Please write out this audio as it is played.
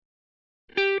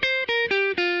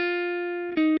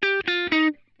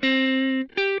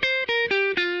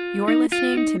You're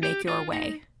listening to Make Your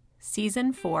Way,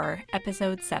 Season 4,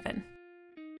 Episode 7.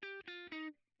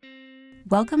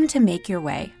 Welcome to Make Your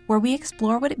Way, where we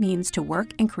explore what it means to work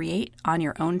and create on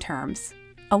your own terms.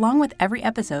 Along with every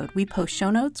episode, we post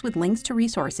show notes with links to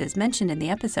resources mentioned in the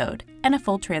episode and a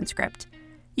full transcript.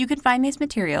 You can find these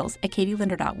materials at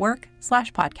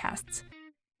katielinder.work/podcasts.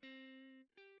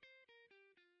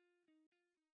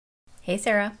 Hey,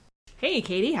 Sarah. Hey,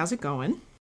 Katie. How's it going?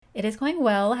 It is going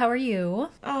well. How are you?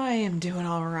 I am doing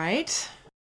all right.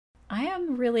 I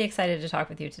am really excited to talk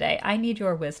with you today. I need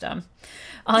your wisdom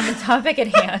on the topic at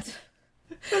hand,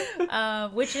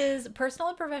 which is personal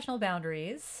and professional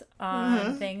boundaries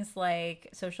on things like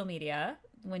social media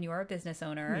when you are a business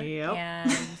owner. Yep.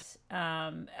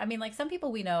 And like some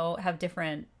people we know have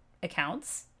different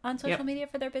accounts on social media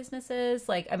for their businesses.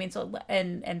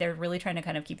 And they're really trying to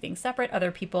kind of keep things separate.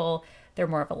 Other people, they're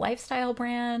more of a lifestyle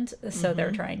brand. So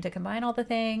they're trying to combine all the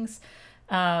things.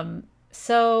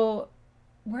 So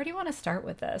where do you want to start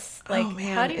with this?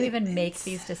 How do you even make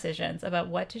these decisions about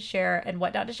what to share and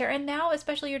what not to share? And now,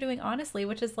 especially, you're doing honestly,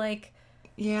 which is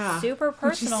super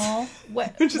personal.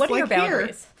 What are your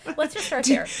boundaries? Let's just start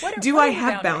there. Do I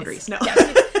have boundaries? No.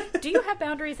 Yeah, do you have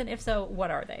boundaries? And if so,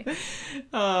 what are they?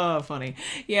 Oh, funny.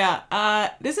 Yeah.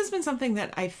 This has been something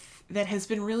that has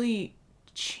been really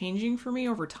changing for me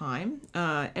over time.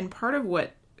 And part of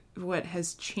what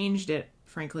has changed it,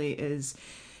 frankly, is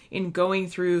in going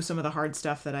through some of the hard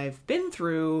stuff that I've been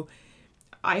through,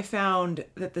 I found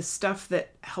that the stuff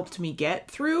that helped me get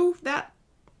through that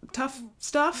tough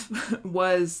stuff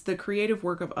was the creative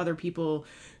work of other people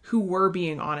who were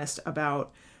being honest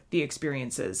about the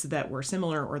experiences that were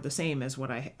similar or the same as what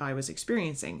I was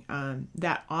experiencing.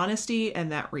 That honesty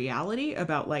and that reality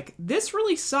about this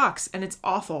really sucks and it's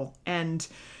awful and,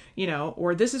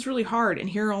 or this is really hard and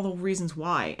here are all the reasons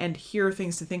why and here are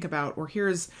things to think about, or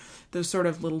here's those sort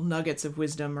of little nuggets of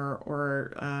wisdom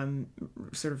or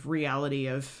sort of reality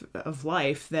of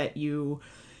life that you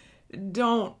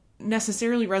don't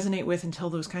necessarily resonate with until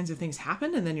those kinds of things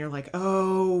happen. And then you're like,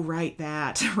 oh, right,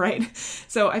 that, right?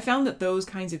 So I found that those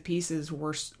kinds of pieces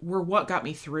were what got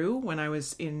me through when I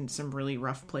was in some really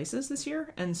rough places this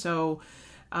year. And so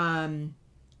I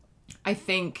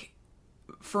think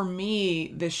for me,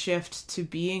 the shift to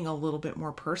being a little bit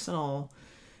more personal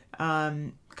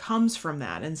comes from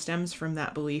that and stems from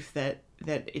that belief that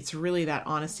it's really that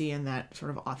honesty and that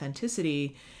sort of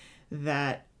authenticity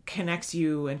that connects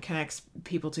you and connects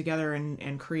people together and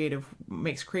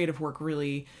makes creative work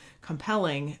really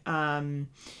compelling. And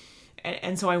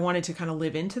so I wanted to kind of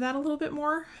live into that a little bit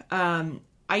more.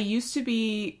 I used to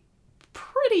be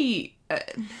pretty,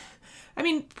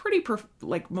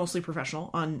 mostly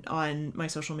professional on my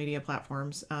social media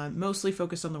platforms, mostly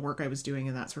focused on the work I was doing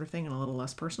and that sort of thing, and a little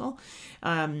less personal.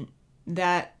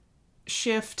 That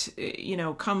shift,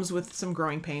 comes with some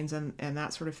growing pains and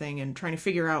that sort of thing, and trying to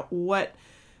figure out what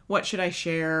should I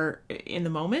share in the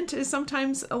moment is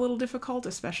sometimes a little difficult,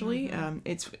 especially.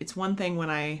 It's one thing when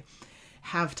I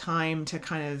have time to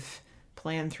kind of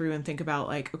plan through and think about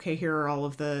okay, here are all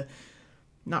of the,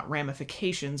 not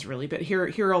ramifications really, but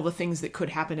here are all the things that could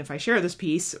happen if I share this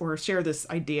piece or share this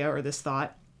idea or this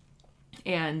thought.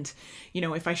 And,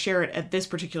 if I share it at this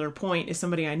particular point, is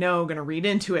somebody I know going to read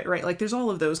into it, right? There's all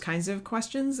of those kinds of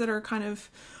questions that are kind of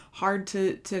hard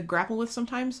to grapple with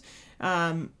sometimes.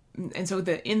 And so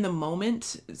the in the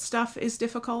moment stuff is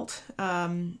difficult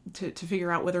to figure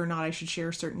out whether or not I should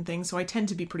share certain things. So I tend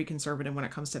to be pretty conservative when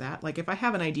it comes to that. If I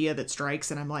have an idea that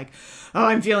strikes and I'm like, oh,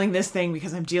 I'm feeling this thing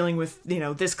because I'm dealing with,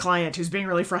 this client who's being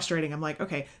really frustrating. I'm like,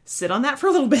 okay, sit on that for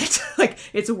a little bit.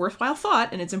 It's a worthwhile thought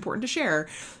and it's important to share,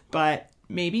 but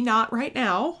maybe not right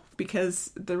now,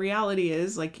 because the reality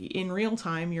is in real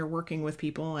time, you're working with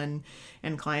people and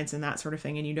clients and that sort of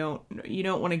thing. And you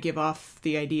don't want to give off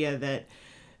the idea that,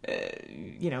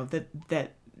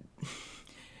 that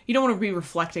you don't want to be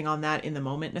reflecting on that in the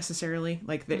moment necessarily.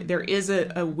 There is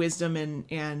a wisdom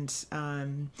and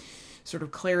sort of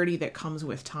clarity that comes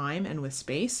with time and with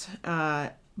space.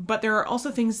 But there are also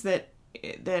things that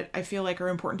I feel like are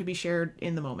important to be shared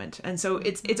in the moment. And so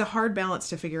it's a hard balance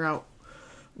to figure out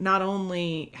not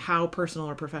only how personal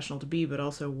or professional to be, but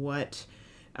also what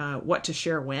to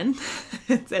share when.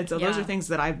 And so those are things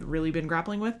that I've really been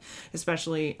grappling with,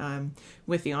 especially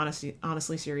with the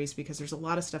Honestly series, because there's a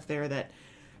lot of stuff there that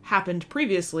happened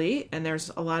previously, and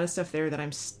there's a lot of stuff there that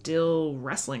I'm still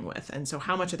wrestling with. And so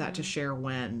how much of that to share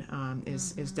when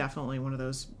is definitely one of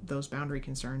those boundary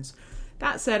concerns.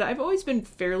 That said, I've always been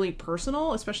fairly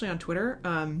personal, especially on Twitter.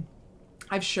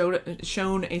 I've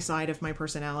shown a side of my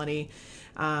personality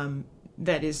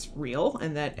that is real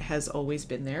and that has always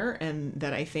been there, and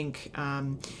that I think,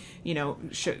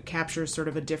 captures sort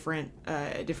of a different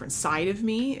side of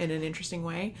me in an interesting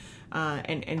way,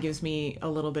 and gives me a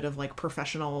little bit of like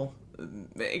professional.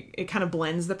 It kind of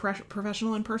blends the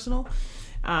professional and personal.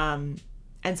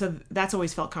 And so that's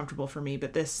always felt comfortable for me,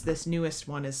 but this newest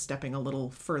one is stepping a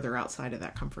little further outside of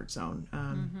that comfort zone,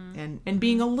 and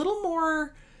being a little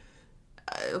more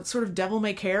sort of devil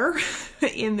may care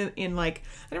in like,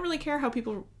 I don't really care how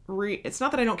people it's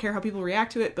not that I don't care how people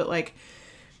react to it, but like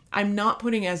I'm not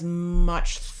putting as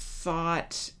much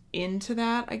thought into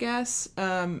that, I guess.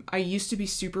 I used to be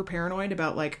super paranoid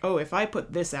about like, oh, if I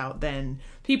put this out, then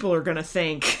people are going to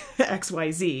think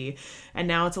XYZ. And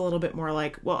now it's a little bit more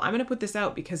like, well, I'm going to put this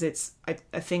out because it's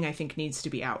a thing I think needs to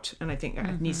be out. And I think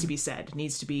it needs to be said,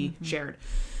 needs to be shared,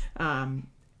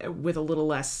 with a little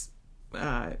less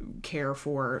care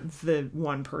for the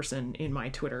one person in my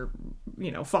Twitter,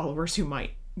 followers who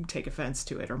might take offense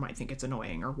to it or might think it's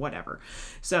annoying or whatever.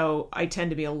 So I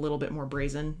tend to be a little bit more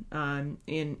brazen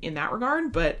in that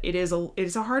regard, but it is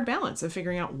a hard balance of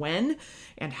figuring out when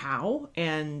and how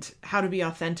to be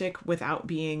authentic without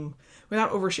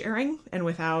oversharing and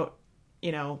without,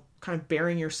 kind of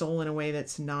bearing your soul in a way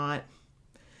that's not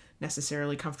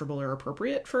necessarily comfortable or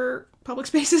appropriate for public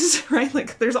spaces, right?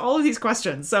 Like there's all of these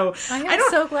questions. So I'm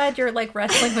so glad you're like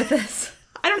wrestling with this.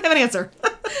 I don't have an answer.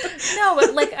 No,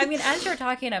 but like, I mean, as you're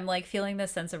talking, I'm like feeling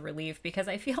this sense of relief because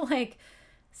I feel like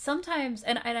sometimes,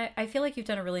 and I feel like you've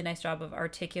done a really nice job of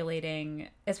articulating,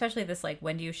 especially this, like,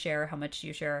 when do you share, how much do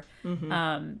you share?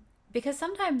 Because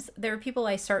sometimes there are people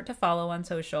I start to follow on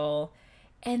social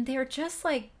and they're just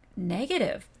like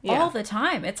negative all the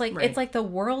time. It's like, It's like the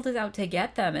world is out to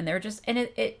get them, and they're just, and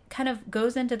it kind of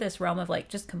goes into this realm of like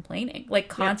just complaining, like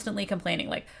constantly complaining,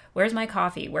 like, where's my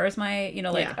coffee? Where's my,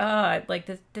 like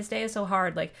this day is so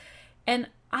hard. Like, and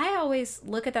I always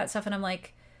look at that stuff and I'm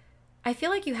like, I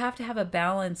feel like you have to have a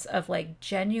balance of like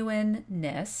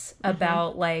genuineness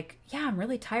about like, yeah, I'm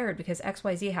really tired because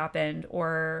XYZ happened,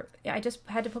 or I just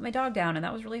had to put my dog down and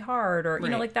that was really hard, or,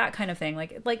 like that kind of thing.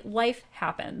 Like life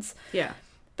happens. Yeah.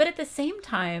 But at the same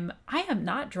time, I am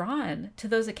not drawn to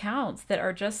those accounts that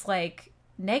are just like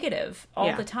negative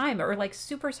all the time, or like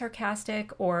super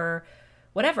sarcastic or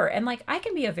whatever. And like, I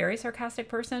can be a very sarcastic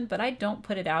person, but I don't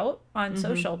put it out on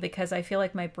social because I feel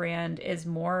like my brand is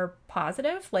more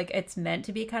positive. Like it's meant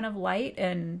to be kind of light,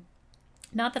 and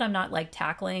not that I'm not like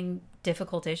tackling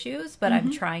difficult issues, but I'm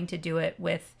trying to do it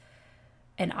with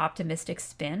an optimistic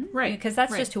spin. Right. Because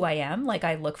that's just who I am. Like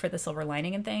I look for the silver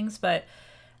lining in things, but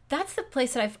that's the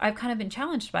place that I've kind of been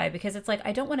challenged by, because it's like,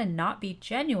 I don't want to not be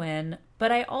genuine, but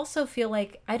I also feel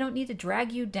like I don't need to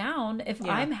drag you down if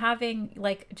I'm having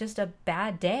like just a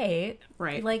bad day.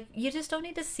 Right. Like you just don't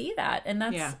need to see that. And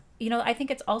that's, I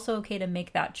think it's also okay to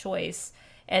make that choice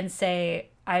and say,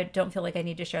 I don't feel like I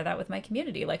need to share that with my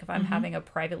community. Like if I'm having a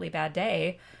privately bad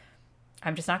day,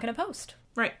 I'm just not going to post.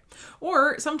 Right.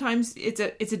 Or sometimes it's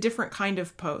a different kind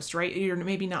of post, right? You're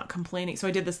maybe not complaining. So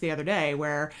I did this the other day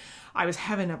where I was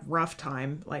having a rough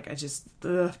time. Like I just,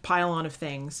 pile on of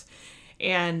things.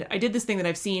 And I did this thing that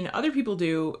I've seen other people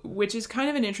do, which is kind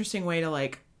of an interesting way to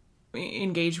like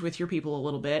engage with your people a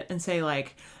little bit and say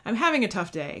like, I'm having a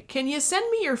tough day. Can you send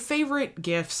me your favorite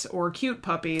gifts or cute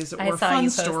puppies or fun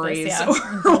stories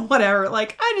or whatever?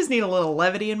 Like, I just need a little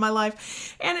levity in my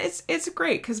life. And it's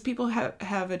great because people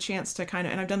have a chance to kind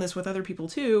of, and I've done this with other people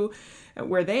too,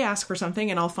 where they ask for something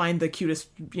and I'll find the cutest,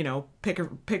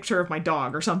 picture of my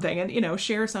dog or something and,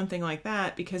 share something like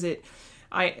that, because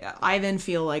I then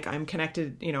feel like I'm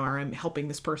connected, or I'm helping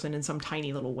this person in some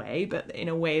tiny little way, but in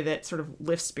a way that sort of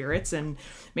lifts spirits and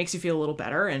makes you feel a little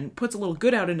better and puts a little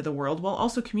good out into the world, while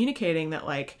also communicating that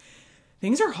like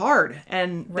things are hard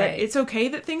and that it's okay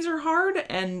that things are hard,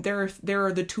 and there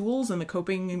are the tools and the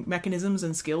coping mechanisms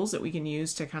and skills that we can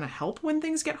use to kind of help when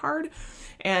things get hard.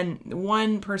 And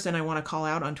one person I want to call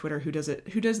out on Twitter who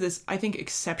does this, I think,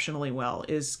 exceptionally well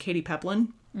is Katie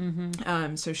Peplin.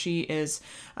 So she is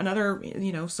another,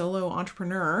 solo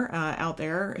entrepreneur out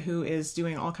there who is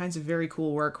doing all kinds of very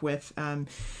cool work with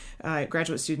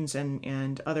graduate students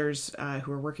and others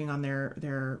who are working on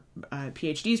their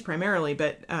PhDs primarily.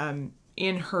 But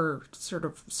in her sort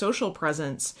of social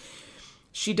presence,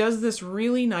 she does this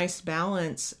really nice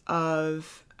balance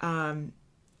of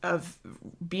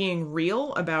being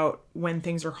real about when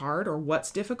things are hard or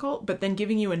what's difficult, but then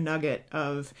giving you a nugget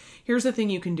of, here's the thing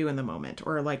you can do in the moment.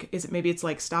 Or like, maybe it's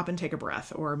like stop and take a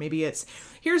breath, or maybe it's,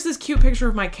 here's this cute picture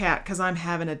of my cat because I'm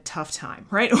having a tough time,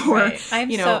 right? Or, right.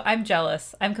 I'm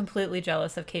jealous. I'm completely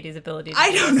jealous of Katie's ability to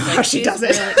I don't know how she does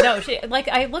it.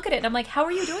 I look at it and I'm like, how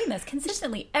are you doing this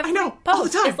consistently? Every all the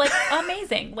post time. is like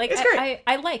amazing. Like, it's great.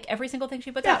 I like every single thing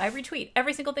she puts out. I retweet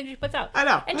every single thing she puts out. I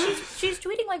know. And she's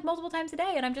tweeting like multiple times a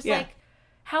day, and I'm just like,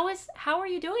 how are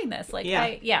you doing this? Like,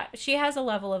 she has a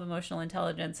level of emotional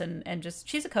intelligence, and just,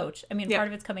 she's a coach. I mean, part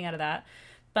of it's coming out of that.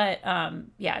 But,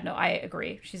 I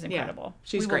agree. She's incredible.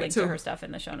 She's we great. will link to her stuff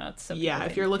in the show notes. So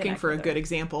if you're looking for a good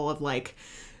example of like,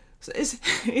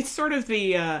 it's sort of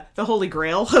the Holy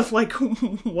Grail of like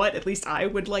what at least I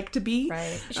would like to be.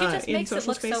 Right. She just makes it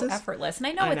look so effortless. And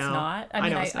I know it's not. I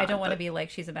mean, I don't want to be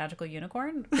like she's a magical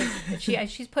unicorn.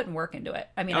 She's putting work into it.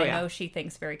 I mean, I know she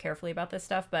thinks very carefully about this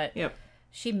stuff, but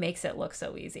she makes it look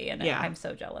so easy, and I'm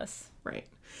so jealous. Right.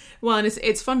 Well, and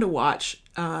it's fun to watch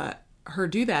her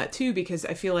do that too, because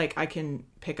I feel like I can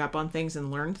pick up on things and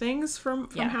learn things from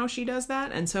how she does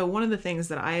that. And so one of the things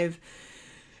that I've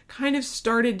kind of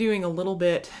started doing a little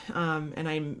bit, and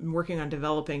I'm working on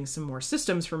developing some more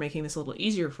systems for making this a little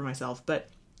easier for myself, but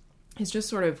it's just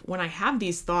sort of when I have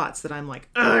these thoughts that I'm like,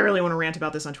 I really want to rant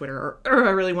about this on Twitter, or I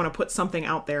really want to put something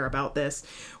out there about this,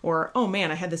 or, oh man,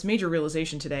 I had this major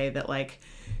realization today that like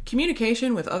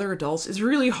communication with other adults is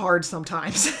really hard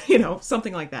sometimes,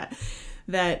 something like that,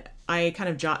 that I kind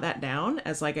of jot that down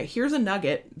as like, here's a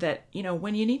nugget that,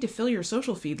 when you need to fill your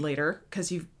social feed later,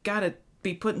 because you've got to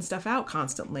be putting stuff out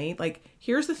constantly, like,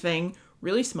 here's the thing,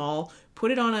 really small,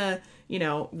 put it on a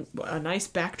nice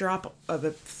backdrop of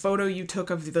a photo you took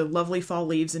of the lovely fall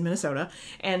leaves in Minnesota,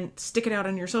 and stick it out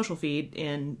on your social feed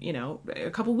in,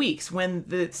 a couple weeks when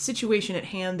the situation at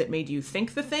hand that made you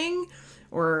think the thing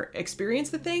or experience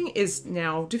the thing is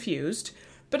now diffused,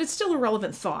 but it's still a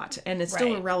relevant thought, and it's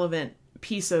still a relevant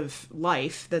piece of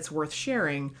life that's worth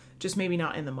sharing, just maybe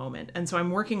not in the moment. And so I'm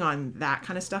working on that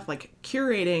kind of stuff, like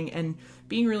curating and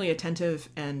being really attentive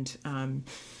and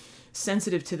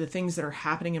sensitive to the things that are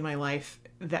happening in my life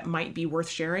that might be worth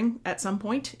sharing at some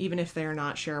point, even if they're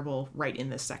not shareable right in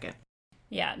this second.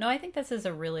 Yeah, no, I think this is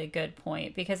a really good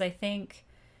point, because I think,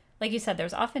 like you said,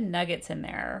 there's often nuggets in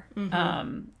there.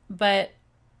 But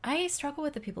I struggle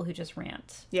with the people who just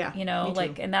rant. Yeah.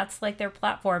 Like, and that's like their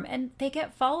platform, and they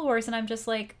get followers, and I'm just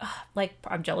like,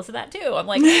 I'm jealous of that too. I'm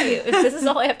like, hey, if this is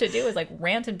all I have to do is like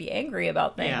rant and be angry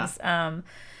about things. Yeah.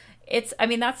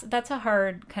 That's a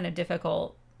hard, kind of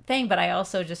difficult thing, but I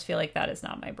also just feel like that is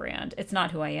not my brand. It's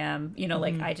not who I am.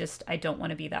 Like I don't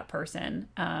want to be that person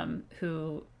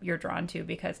who you're drawn to,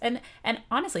 because and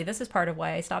honestly, this is part of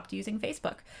why I stopped using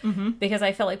Facebook, because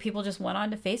I felt like people just went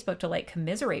onto Facebook to like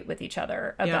commiserate with each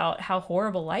other about how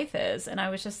horrible life is, and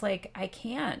I was just like, I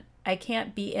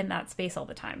can't be in that space all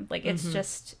the time. Like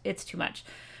it's too much.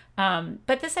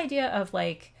 But this idea of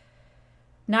like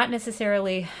not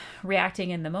necessarily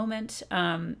reacting in the moment,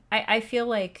 I feel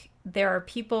like there are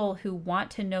people who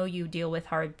want to know you deal with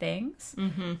hard things,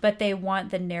 but they want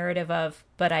the narrative of,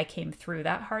 but I came through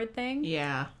that hard thing.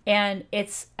 Yeah. And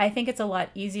I think it's a lot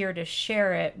easier to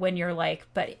share it when you're like,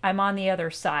 but I'm on the other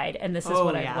side, and this is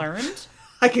what I've learned.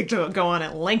 I could go on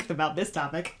at length about this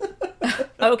topic.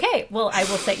 Okay. Well, I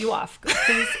will set you off.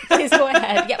 Please go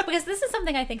ahead. Yeah. Because this is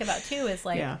something I think about too, is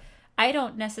like, I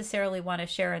don't necessarily want to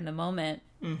share in the moment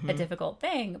a difficult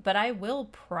thing, but I will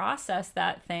process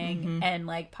that thing and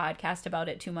like podcast about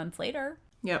it 2 months later.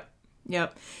 Yep.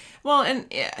 Well, and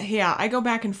I go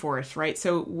back and forth, right?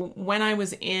 So when I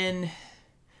was in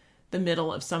the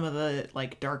middle of some of the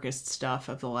like darkest stuff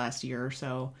of the last year or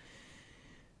so,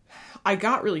 I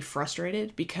got really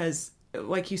frustrated because,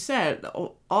 like you said,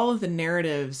 all of the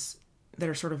narratives that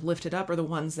are sort of lifted up are the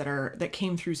ones that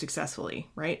came through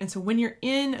successfully, right? And so when you're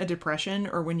in a depression,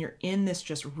 or when you're in this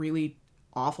just really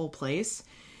awful place,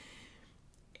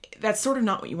 that's sort of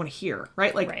not what you want to hear,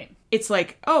 right? Like, It's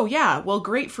like, oh yeah, well,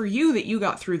 great for you that you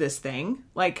got through this thing.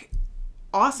 Like,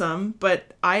 awesome,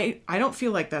 but I don't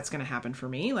feel like that's going to happen for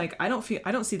me. Like, I don't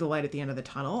see the light at the end of the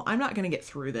tunnel. I'm not going to get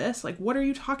through this. Like, what are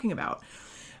you talking about?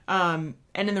 And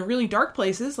in the really dark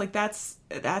places, like that's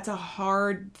a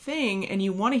hard thing. And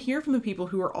you want to hear from the people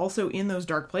who are also in those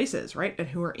dark places, right? And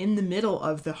who are in the middle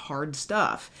of the hard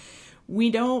stuff. We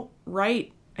don't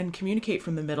write and communicate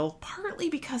from the middle, partly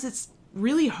because it's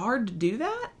really hard to do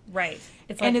that. Right.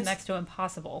 It's like next to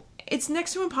impossible. It's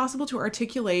next to impossible to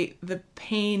articulate the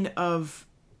pain of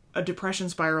a depression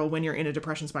spiral when you're in a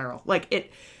depression spiral. Like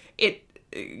it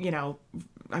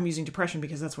I'm using depression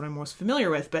because that's what I'm most familiar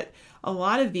with, but a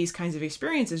lot of these kinds of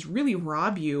experiences really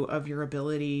rob you of your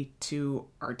ability to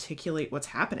articulate what's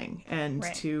happening and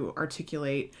to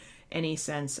articulate any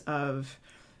sense of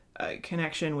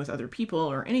connection with other people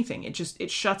or anything.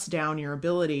 It shuts down your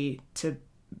ability to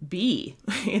be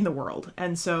in the world.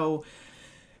 And so,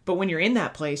 but when you're in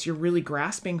that place, you're really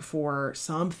grasping for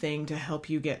something to help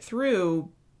you get through.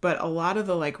 But a lot of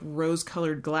the like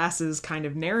rose-colored glasses kind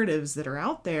of narratives that are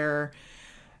out there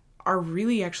are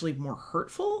really actually more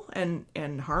hurtful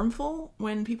and harmful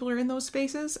when people are in those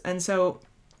spaces. And so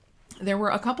there were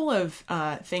a couple of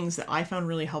things that I found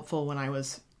really helpful when I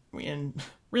was in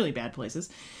really bad places.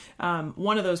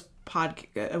 One of those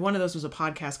was a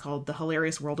podcast called The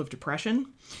Hilarious World of Depression.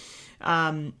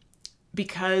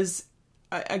 Because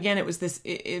again, it was this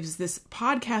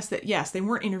podcast that, yes, they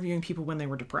weren't interviewing people when they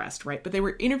were depressed, right? But they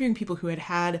were interviewing people who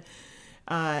had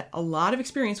a lot of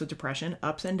experience with depression,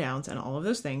 ups and downs, and all of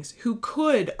those things, who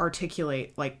could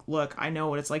articulate like, look, I know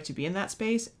what it's like to be in that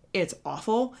space. It's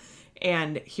awful.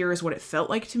 And here's what it felt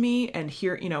like to me. And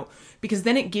here, because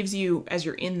then it gives you, as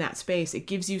you're in that space, it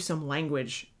gives you some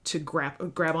language to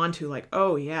grab onto, like,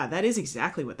 oh yeah, that is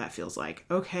exactly what that feels like.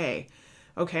 Okay,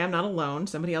 I'm not alone.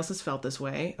 Somebody else has felt this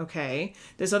way. Okay,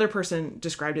 this other person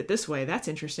described it this way. That's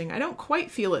interesting. I don't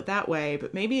quite feel it that way,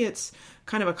 but maybe it's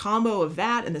kind of a combo of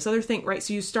that and this other thing, right?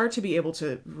 So you start to be able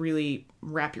to really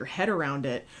wrap your head around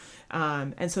it.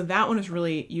 And so that one is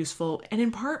really useful. And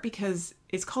in part because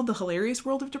it's called The Hilarious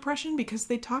World of Depression, because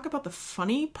they talk about the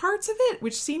funny parts of it,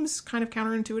 which seems kind of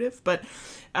counterintuitive. But,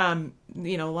 a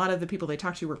lot of the people they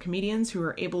talked to were comedians who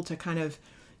are able to kind of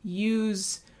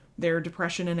use their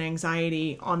depression and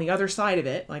anxiety on the other side of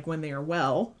it, like when they are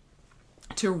well,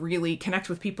 to really connect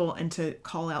with people and to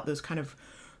call out those kind of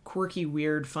quirky,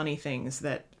 weird, funny things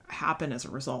that happen as a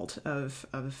result of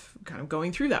kind of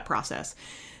going through that process.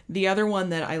 The other one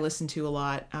that I listened to a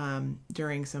lot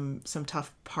during some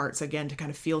tough parts, again, to kind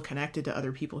of feel connected to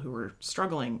other people who were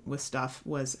struggling with stuff,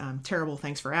 was Terrible,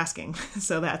 Thanks for Asking.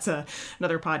 So that's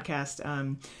another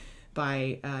podcast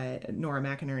by Nora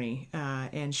McInerney,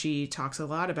 and she talks a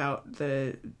lot about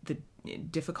the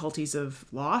difficulties of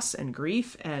loss and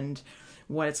grief and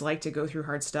what it's like to go through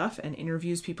hard stuff, and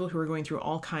interviews people who are going through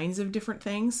all kinds of different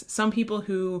things. Some people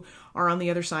who are on the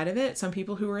other side of it, some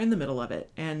people who are in the middle of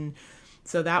it. And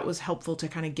so that was helpful to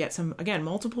kind of get some, again,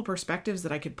 multiple perspectives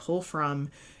that I could pull from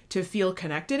to feel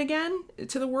connected again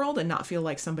to the world and not feel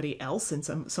like somebody else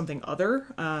and something other,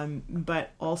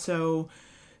 but also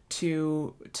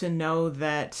to know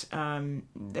that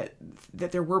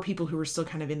that there were people who were still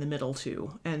kind of in the middle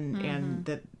too, and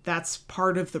that's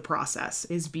part of the process,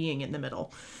 is being in the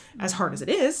middle, as hard as it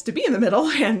is to be in the middle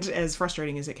and as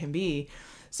frustrating as it can be.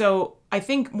 So I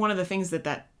think one of the things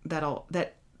that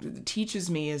teaches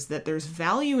me is that there's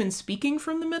value in speaking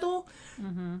from the middle,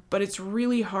 but it's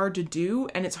really hard to do,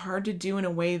 and it's hard to do in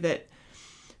a way that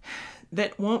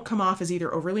won't come off as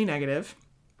either overly negative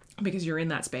because you're in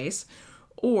that space,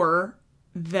 or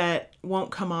that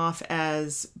won't come off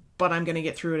as, but I'm going to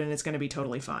get through it and it's going to be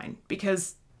totally fine,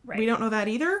 because we don't know that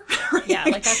either. Right? Yeah,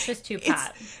 like that's just too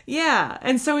pat. Yeah.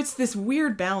 And so it's this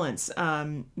weird balance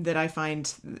that I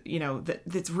find,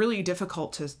 that's really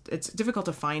difficult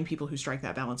to find people who strike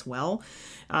that balance well.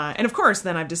 And of course,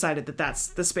 then I've decided that that's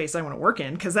the space I want to work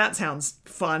in, because that sounds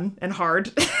fun and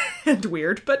hard and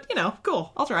weird, but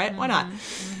cool. I'll try it. Why not?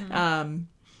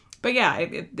 But yeah,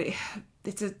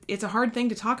 it's a hard thing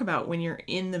to talk about when you're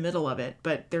in the middle of it,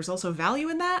 but there's also value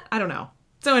in that. I don't know.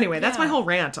 So anyway, that's my whole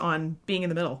rant on being in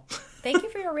the middle. Thank you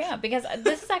for your rant, because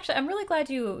this is actually, I'm really glad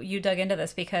you dug into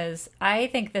this, because I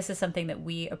think this is something that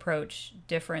we approach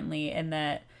differently, in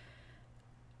that,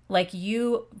 like,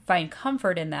 you find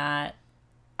comfort in that.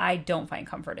 I don't find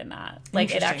comfort in that.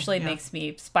 Like, it actually makes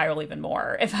me spiral even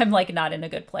more if I'm like not in a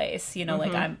good place,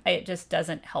 like it just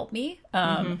doesn't help me.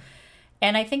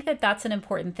 And I think that that's an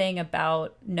important thing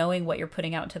about knowing what you're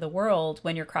putting out into the world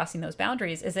when you're crossing those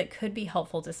boundaries, is it could be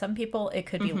helpful to some people. It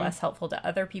could be less helpful to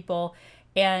other people.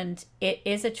 And it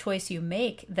is a choice you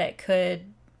make that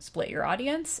could split your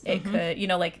audience. It could,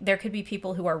 there could be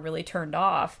people who are really turned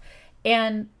off,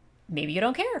 and maybe you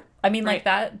don't care. I mean, like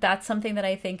that's something that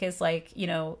I think is like,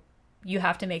 you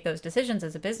have to make those decisions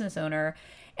as a business owner.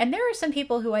 And there are some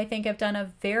people who I think have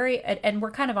done and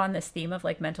we're kind of on this theme of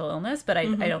like mental illness, but I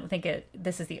don't think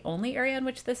this is the only area in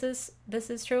which this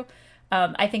is true.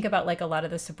 I think about like a lot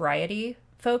of the sobriety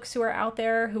folks who are out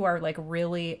there who are like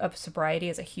really, sobriety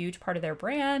is a huge part of their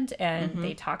brand, and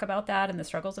they talk about that and the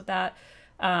struggles of that.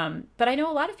 But I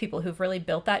know a lot of people who've really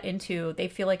built that into, they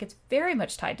feel like it's very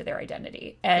much tied to their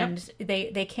identity, and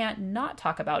they can't not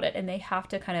talk about it, and they have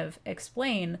to kind of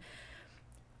explain,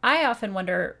 I often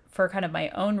wonder for kind of my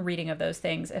own reading of those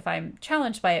things if I'm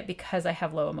challenged by it because I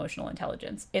have low emotional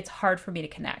intelligence. It's hard for me to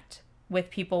connect with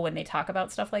people when they talk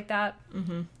about stuff like that.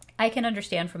 Mm-hmm. I can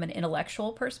understand from an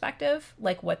intellectual perspective,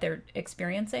 like what they're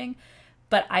experiencing,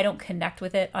 but I don't connect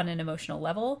with it on an emotional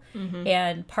level. Mm-hmm.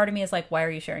 And part of me is like, why are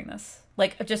you sharing this?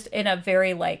 Like, just in a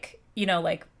very like, you know,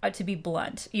 like to be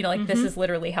blunt, you know, like this is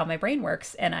literally how my brain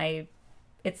works. And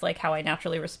it's like how I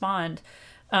naturally respond.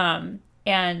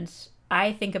 And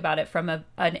I think about it from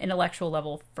an intellectual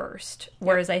level first,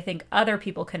 whereas I think other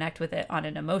people connect with it on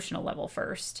an emotional level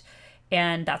first.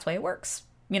 And that's why it works.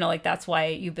 You know, like that's why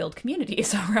you build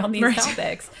communities around these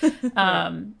topics.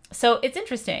 So it's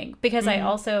interesting because I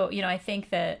also, you know, I think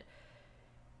that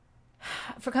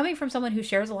for coming from someone who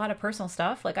shares a lot of personal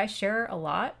stuff, like I share a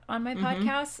lot on my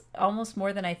podcast, almost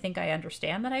more than I think I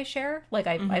understand that I share. Like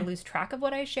I lose track of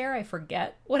what I share. I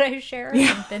forget what I share.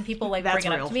 Yeah. And then people like bring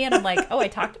it up to me and I'm like, oh, I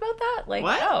talked about that? Like,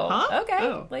 what? Oh, huh? Okay.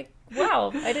 Oh. Like,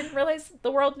 wow, I didn't realize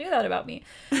the world knew that about me.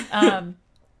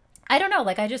 I don't know.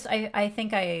 Like I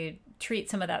think I treat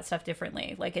some of that stuff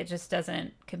differently. Like it just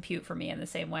doesn't compute for me in the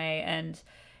same way. And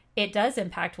it does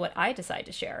impact what I decide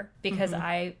to share because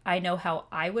I know how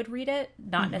I would read it,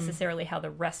 not necessarily how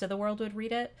the rest of the world would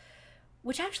read it,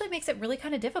 which actually makes it really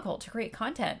kind of difficult to create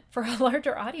content for a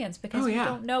larger audience because you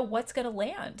don't know what's going to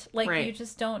land. Like you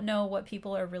just don't know what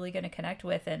people are really going to connect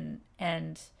with.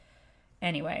 And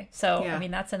anyway, so I mean,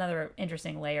 that's another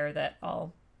interesting layer that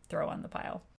I'll throw on the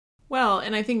pile. Well,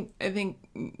 and I think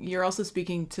you're also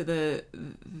speaking to the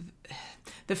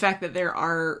fact that there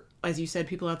are, as you said,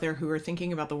 people out there who are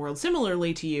thinking about the world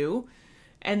similarly to you,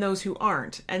 and those who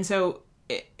aren't. And so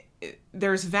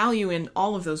there's value in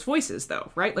all of those voices,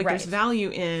 though, right? Like there's value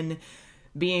in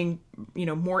being, you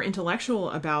know, more intellectual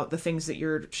about the things that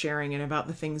you're sharing and about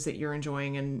the things that you're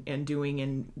enjoying and doing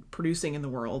and producing in the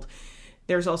world.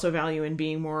 There's also value in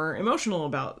being more emotional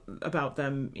about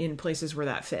them in places where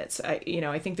that fits.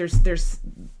 I think there's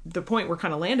the point we're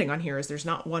kind of landing on here is there's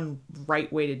not one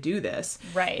right way to do this.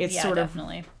 Right. It's sort of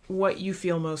what you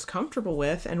feel most comfortable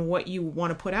with and what you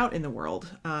want to put out in the world.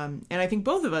 And I think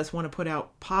both of us want to put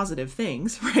out positive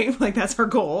things, right? Like that's our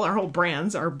goal. Our whole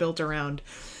brands are built around,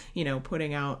 you know,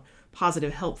 putting out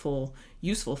positive, helpful,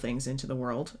 useful things into the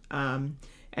world. And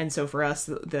so for us,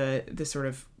 the sort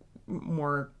of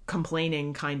more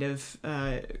complaining kind of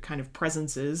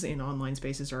presences in online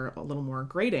spaces are a little more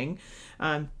grating,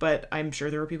 but I'm sure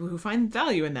there are people who find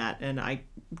value in that, and I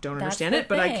don't understand it,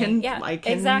 but I can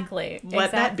exactly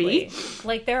let that be.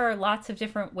 Like there are lots of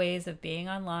different ways of being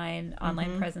online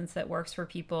presence that works for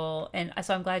people, and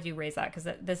so I'm glad you raised that because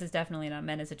this is definitely not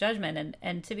meant as a judgment,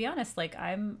 and to be honest, like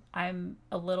I'm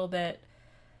a little bit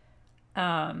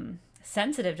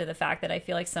sensitive to the fact that I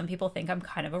feel like some people think I'm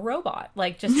kind of a robot,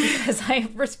 like just because I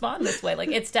respond this way. Like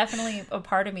it's definitely a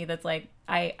part of me that's like,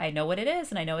 I know what it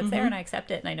is and I know it's there and I accept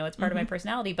it and I know it's part of my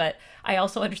personality, but I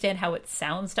also understand how it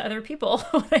sounds to other people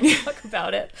when I talk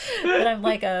about it. That I'm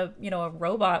like a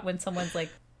robot when someone's like,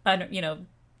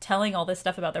 telling all this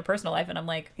stuff about their personal life and I'm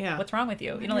like, what's wrong with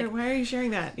you? You know, like, why are you sharing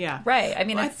that? Yeah. Right. I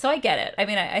mean, so I get it. I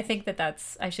mean, I think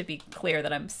I should be clear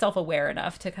that I'm self-aware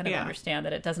enough to kind of understand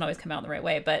that it doesn't always come out in the right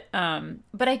way. But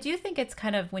I do think it's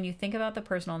kind of, when you think about the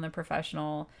personal and the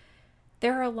professional,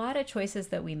 there are a lot of choices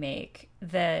that we make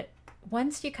that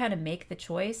once you kind of make the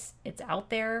choice, it's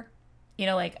out there. You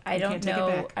know, like, I don't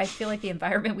know. I feel like the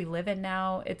environment we live in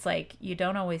now, it's like you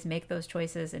don't always make those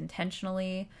choices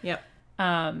intentionally. Yep.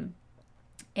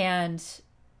 And,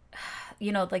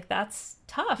 you know, like that's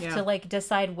tough to like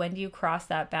decide when do you cross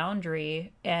that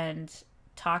boundary and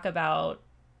talk about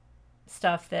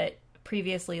stuff that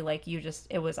previously like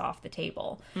it was off the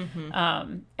table.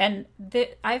 And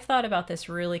I've thought about this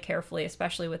really carefully,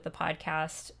 especially with the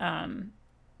podcast.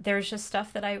 There's just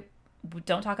stuff that I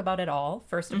don't talk about at all.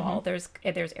 First of all, there's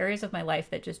areas of my life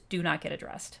that just do not get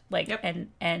addressed. Like,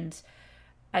 and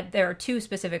there are two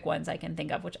specific ones I can think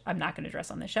of, which I'm not going to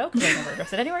address on the show because I never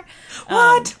address it anywhere.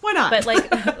 What? Why not? But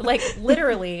like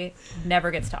literally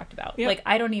never gets talked about. Yep. Like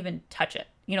I don't even touch it.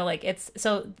 You know, like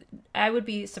so I would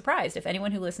be surprised if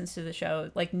anyone who listens to the show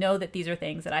like know that these are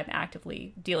things that I'm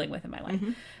actively dealing with in my life.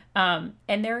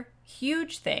 And they're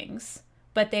huge things,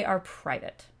 but they are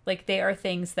private. Like they are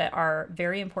things that are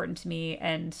very important to me,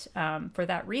 and for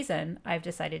that reason, I've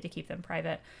decided to keep them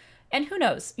private. And who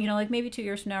knows, you know, like maybe 2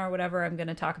 years from now or whatever, I'm going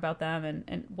to talk about them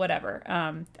and whatever.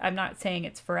 I'm not saying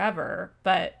it's forever,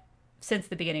 but since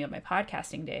the beginning of my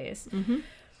podcasting days.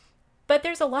 But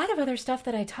there's a lot of other stuff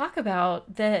that I talk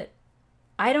about that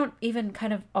I don't even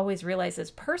kind of always realize is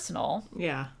personal.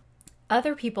 Yeah.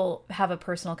 other people have a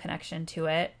personal connection to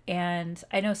it. And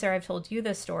I know, Sarah, I've told you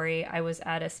this story. I was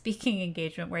at a speaking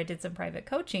engagement where I did some private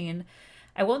coaching.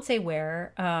 I won't say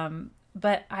where,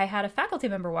 but I had a faculty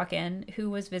member walk in who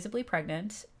was visibly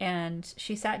pregnant, and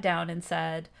she sat down and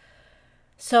said,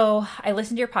 "So I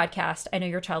listened to your podcast. I know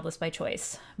you're childless by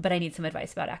choice, but I need some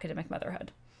advice about academic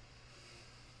motherhood."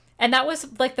 And that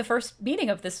was like the first meeting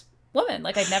of this woman.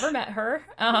 Like, I'd never met her.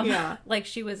 Like,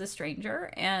 she was a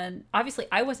stranger, and obviously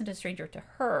I wasn't a stranger to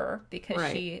her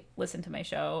because she listened to my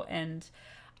show. And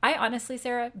I honestly,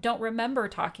 Sarah, don't remember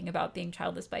talking about being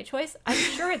childless by choice. I'm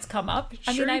sure it's come up.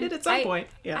 I did at some point.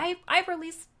 Yeah. I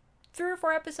release 3 or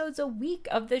 4 episodes a week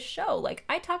of this show. Like,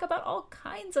 I talk about all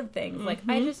kinds of things. Like,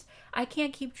 I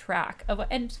can't keep track of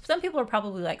and some people are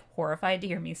probably like horrified to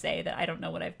hear me say that I don't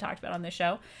know what I've talked about on this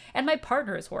show. And my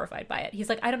partner is horrified by it. He's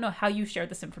like, I don't know how you shared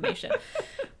this information.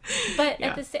 But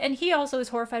and he also is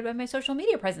horrified by my social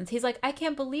media presence. He's like, I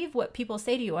can't believe what people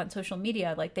say to you on social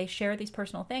media. Like, they share these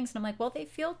personal things. And I'm like, well, they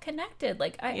feel connected.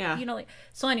 Like,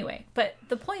 so anyway, but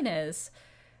the point is,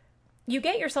 you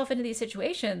get yourself into these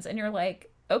situations and you're like,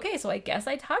 okay, so I guess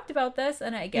I talked about this,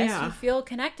 and I guess you feel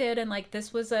connected, and like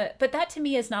this was but that to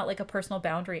me is not like a personal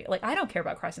boundary. Like, I don't care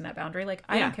about crossing that boundary. Like,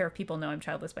 I don't care if people know I'm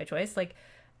childless by choice. Like,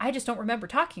 I just don't remember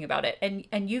talking about it.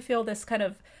 And you feel this kind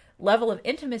of level of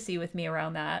intimacy with me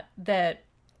around that, and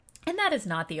that is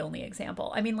not the only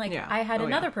example. I mean, like, I had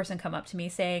another person come up to me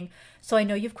saying, so I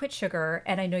know you've quit sugar,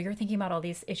 and I know you're thinking about all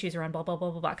these issues around blah, blah,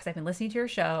 blah, blah, blah, because I've been listening to your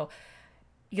show.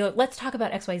 Let's talk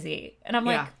about XYZ. And I'm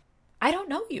like, I don't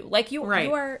know you. Like, you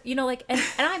are, like, and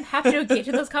I'm happy to engage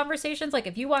in those conversations. Like,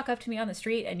 if you walk up to me on the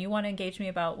street and you want to engage me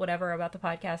about whatever, about the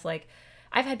podcast, like,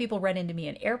 I've had people run into me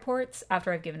in airports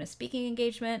after I've given a speaking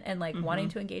engagement and like wanting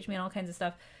to engage me in all kinds of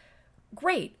stuff.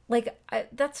 Great. Like,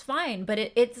 that's fine. But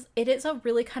it is a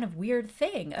really kind of weird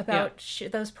thing about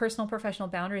those personal, professional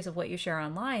boundaries of what you share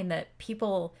online, that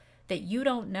people that you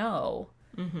don't know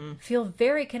feel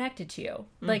very connected to you.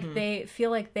 Like, they feel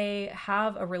like they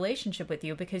have a relationship with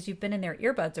you because you've been in their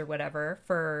earbuds or whatever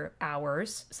for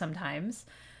hours sometimes.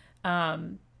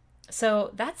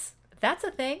 So that's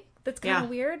a thing that's kind of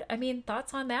weird. I mean,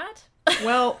 thoughts on that?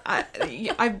 Well, I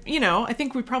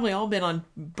think we've probably all been on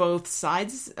both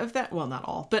sides of that. Well, not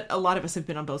all, but a lot of us have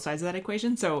been on both sides of that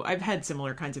equation. So I've had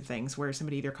similar kinds of things where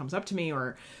somebody either comes up to me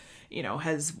or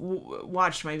has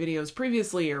watched my videos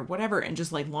previously or whatever, and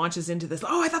just like launches into this,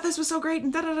 oh, I thought this was so great,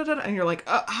 and da-da-da-da, and you're like,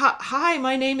 hi,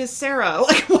 my name is Sarah.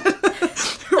 Like, what?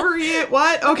 Who are you?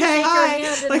 What? Okay, hi. Your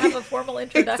hand and have a formal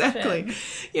introduction. Exactly.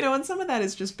 And some of that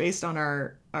is just based on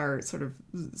our sort of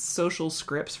social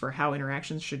scripts for how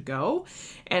interactions should go.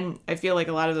 And I feel like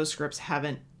a lot of those scripts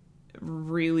haven't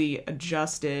really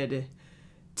adjusted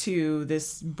to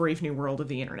this brave new world of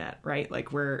the internet, right?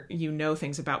 Like, where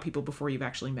things about people before you've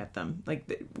actually met them.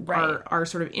 Like, our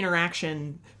sort of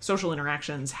social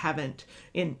interactions haven't,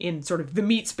 in sort of the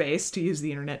meat space, to use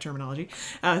the internet terminology,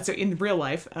 so in real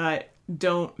life,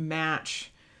 don't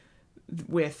match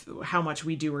with how much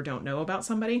we do or don't know about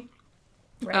somebody,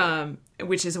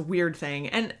 which is a weird thing.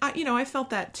 And I felt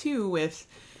that too with,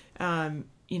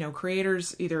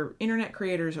 creators, either internet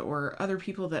creators or other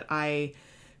people that I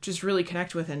just really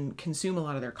connect with and consume a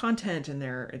lot of their content and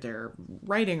their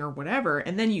writing or whatever.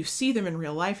 And then you see them in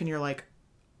real life and you're like,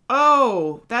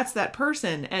 oh, that's that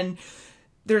person. And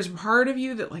there's part of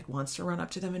you that like wants to run up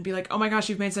to them and be like, oh my gosh,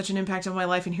 you've made such an impact on my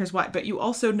life, and here's why. But you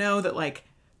also know that like,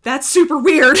 that's super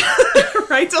weird,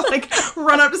 right? To like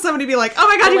run up to somebody and be like, oh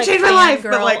my God, you've changed my life.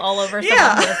 Girl, but like, all over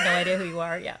someone who has no idea who you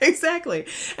are. Yeah, exactly.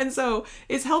 And so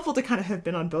it's helpful to kind of have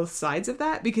been on both sides of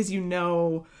that, because you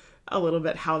know a little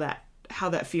bit how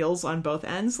that feels on both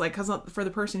ends. Like, cause for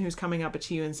the person who's coming up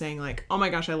to you and saying like, oh my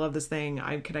gosh, I love this thing,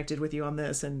 I'm connected with you on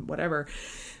this and whatever,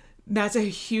 that's a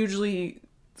hugely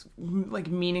like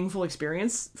meaningful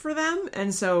experience for them.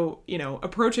 And so,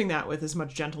 approaching that with as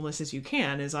much gentleness as you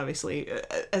can is obviously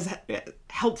as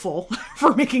helpful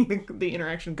for making the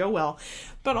interaction go well.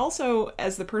 But also,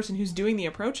 as the person who's doing the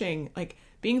approaching, like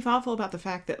being thoughtful about the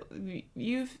fact that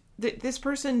this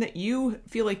person that you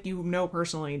feel like you know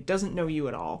personally doesn't know you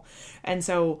at all. And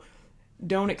so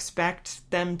don't expect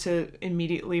them to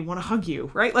immediately want to hug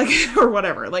you, right? Like, or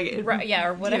whatever. Like, right, yeah,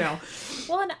 or whatever.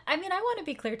 Well, and I mean, I want to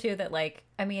be clear too that like,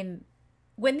 I mean,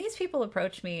 when these people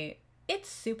approach me, it's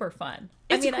super fun.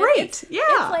 It's great.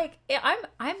 It's like,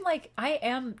 I'm like, I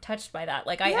am touched by that.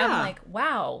 Like, I am like,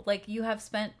 wow, like you have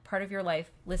spent part of your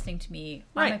life listening to me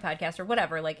on my podcast or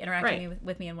whatever, like interacting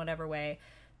with me in whatever way.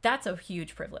 That's a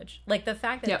huge privilege. Like the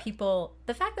fact that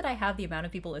the fact that I have the amount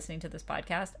of people listening to this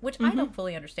podcast, which I don't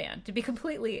fully understand, to be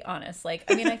completely honest. Like,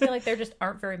 I mean, I feel like there just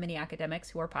aren't very many academics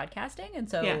who are podcasting. And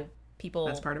so people,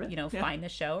 that's part of it. Find the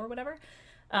show or whatever.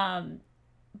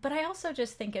 But I also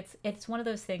just think it's one of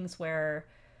those things where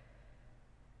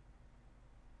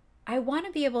I want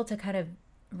to be able to kind of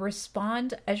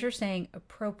respond, as you're saying,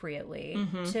 appropriately,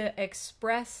 to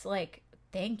express like,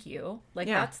 thank you. Like,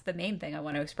 that's the main thing I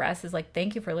want to express is like,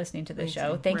 thank you for listening to the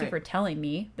show. Thank you for telling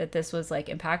me that this was like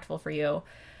impactful for you.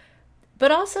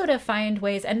 But also to find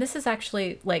ways, and this is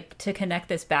actually like to connect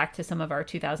this back to some of our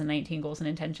 2019 goals and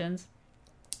intentions.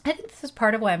 I think this is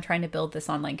part of why I'm trying to build this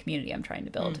online community I'm trying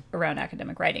to build around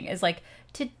academic writing, is like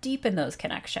to deepen those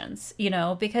connections,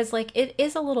 because like it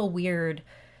is a little weird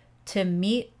to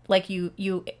meet like you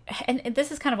and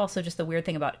this is kind of also just the weird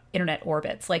thing about internet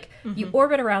orbits. Like you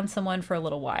orbit around someone for a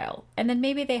little while and then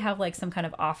maybe they have like some kind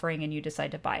of offering and you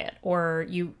decide to buy it, or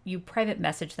you private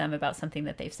message them about something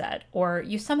that they've said, or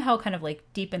you somehow kind of like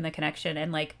deepen the connection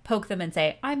and like poke them and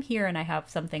say, I'm here and I have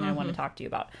something I want to talk to you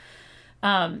about.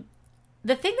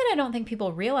 The thing that I don't think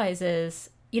people realize is,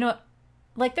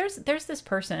 like there's this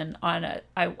person on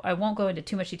I won't go into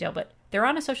too much detail, but they're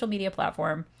on a social media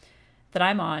platform that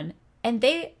I'm on, and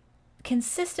they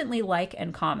consistently like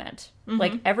and comment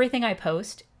like everything I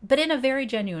post, but in a very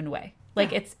genuine way.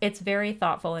 Like it's very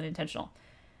thoughtful and intentional.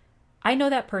 I know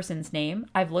that person's name.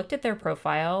 I've looked at their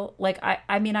profile. Like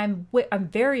I mean, I'm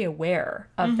very aware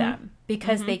of them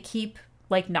because they keep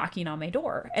like knocking on my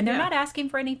door, and they're not asking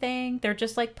for anything. They're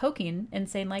just like poking and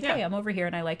saying like, hey, I'm over here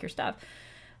and I like your stuff.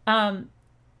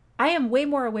 I am way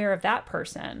more aware of that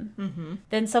person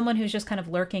than someone who's just kind of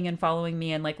lurking and following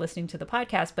me and like listening to the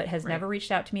podcast, but has never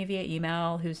reached out to me via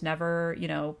email, who's never,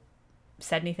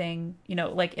 said anything,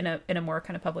 like in a more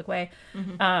kind of public way.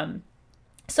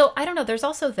 So I don't know. There's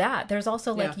also that. There's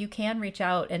also like you can reach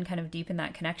out and kind of deepen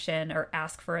that connection, or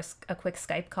ask for a quick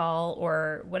Skype call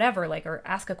or whatever, like, or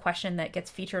ask a question that gets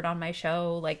featured on my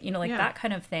show, like, that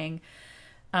kind of thing.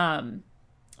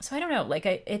 So I don't know, like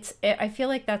I feel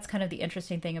like that's kind of the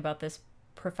interesting thing about this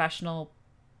professional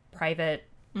private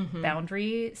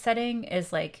boundary setting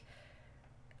is like,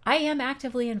 I am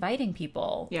actively inviting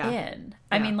people in.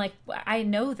 I mean, like, I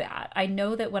know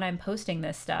that when I'm posting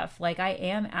this stuff, like I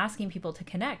am asking people to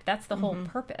connect. That's the whole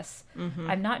purpose.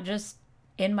 I'm not just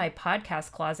in my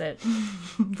podcast closet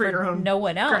for your own no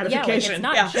one else. Gratification. Yeah,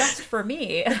 like, it's not just for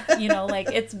me,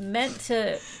 like it's meant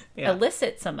to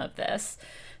elicit some of this.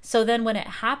 So then when it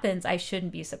happens, I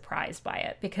shouldn't be surprised by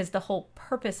it, because the whole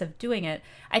purpose of doing it,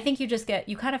 I think you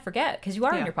kind of forget, because you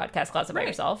are in your podcast closet by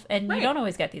yourself, and you don't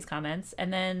always get these comments.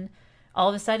 And then all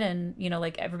of a sudden,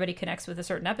 like everybody connects with a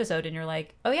certain episode and you're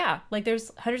like, oh yeah, like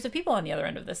there's hundreds of people on the other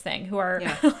end of this thing who are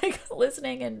like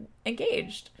listening and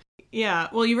engaged. Yeah.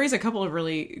 Well, you raise a couple of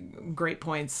really great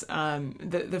points.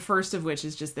 The first of which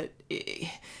is just that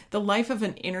the life of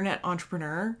an internet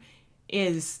entrepreneur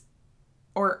is,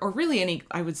 or really any,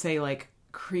 I would say, like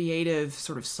creative,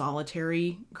 sort of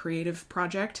solitary creative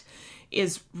project,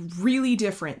 is really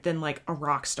different than like a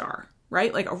rock star,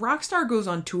 right? Like a rock star goes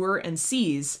on tour and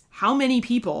sees how many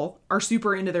people are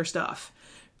super into their stuff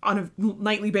on a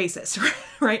nightly basis,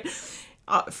 right?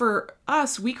 For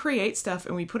us, we create stuff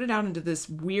and we put it out into this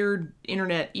weird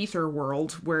internet ether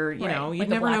world where, you know, you like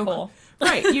never know.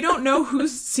 Right. You don't know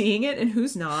who's seeing it and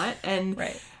who's not. And,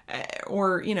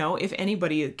 or, you know, if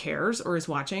anybody cares or is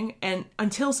watching, and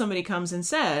until somebody comes and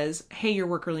says, hey, your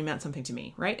work really meant something to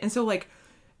me. Right. And so, like,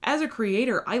 as a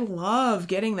creator, I love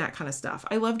getting that kind of stuff.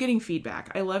 I love getting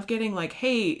feedback. I love getting like,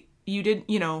 hey, you did,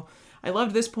 you know, I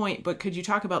loved this point, but could you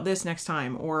talk about this next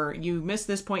time? Or you missed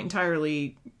this point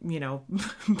entirely, you know,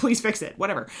 please fix it,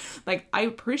 whatever. Like, I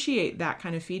appreciate that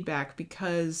kind of feedback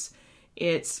because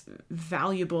it's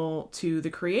valuable to the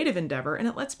creative endeavor and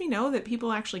it lets me know that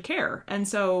people actually care. And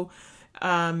so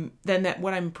then that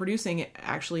what I'm producing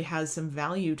actually has some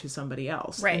value to somebody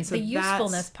else. Right. And so the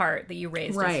usefulness part that you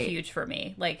raised is huge for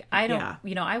me. Like, I don't,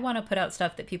 you know, I want to put out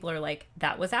stuff that people are like,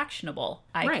 that was actionable.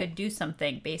 I could do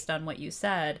something based on what you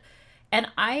said. And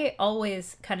I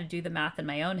always kind of do the math in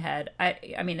my own head.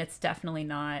 I mean, it's definitely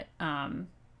not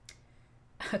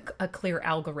a clear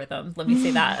algorithm, let me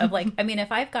say that, of like, I mean,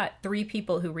 if I've got 3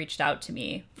 people who reached out to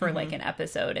me for like an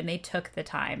episode and they took the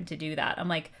time to do that, I'm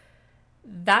like,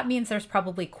 that means there's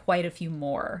probably quite a few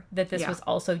more that this was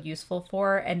also useful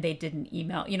for, and they didn't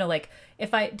email, you know, like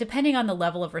if I, depending on the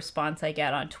level of response I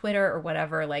get on Twitter or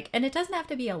whatever, like, and it doesn't have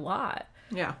to be a lot.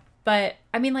 Yeah. But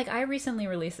I mean, like, I recently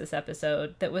released this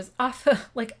episode that was off,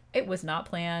 like, it was not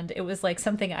planned. It was like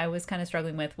something I was kind of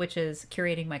struggling with, which is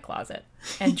curating my closet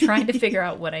and trying to figure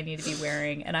out what I need to be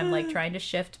wearing. And I'm like trying to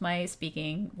shift my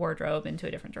speaking wardrobe into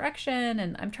a different direction.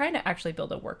 And I'm trying to actually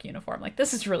build a work uniform. Like,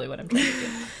 this is really what I'm trying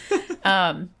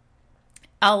to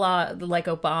do. a la like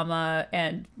Obama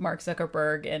and Mark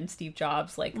Zuckerberg and Steve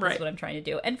Jobs. Like, this Right. is what I'm trying to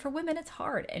do. And for women, it's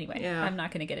hard. Anyway, Yeah. I'm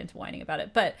not going to get into whining about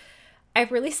it. But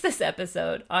I've released this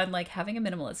episode on like having a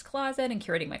minimalist closet and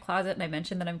curating my closet. And I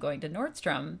mentioned that I'm going to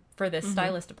Nordstrom for this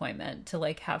stylist appointment to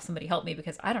like have somebody help me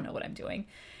because I don't know what I'm doing.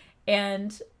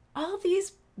 And all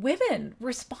these women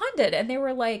responded and they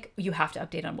were like, you have to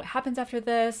update on what happens after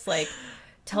this. Like,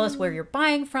 tell us where you're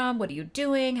buying from. What are you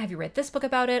doing? Have you read this book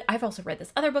about it? I've also read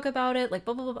this other book about it. Like,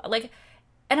 blah, blah, blah. Like,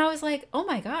 and I was like, oh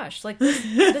my gosh. Like,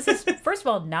 this is, first of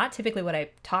all, not typically what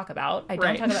I talk about. I don't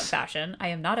Right. talk about fashion. I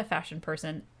am not a fashion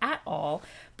person at all.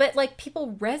 But, like,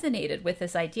 people resonated with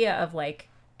this idea of, like,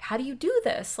 how do you do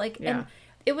this? Like, Yeah. and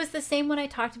it was the same when I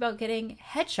talked about getting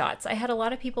headshots. I had a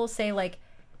lot of people say, like,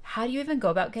 how do you even go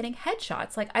about getting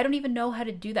headshots? Like, I don't even know how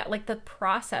to do that. Like, the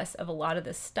process of a lot of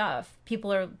this stuff,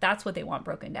 that's what they want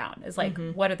broken down is like,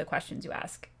 what are the questions you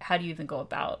ask? How do you even go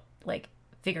about like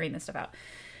figuring this stuff out?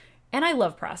 And I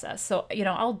love process. So, you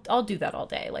know, I'll do that all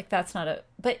day. Like, that's not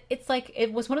but it's like,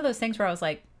 it was one of those things where I was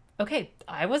like, okay,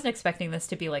 I wasn't expecting this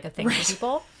to be like a thing for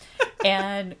people.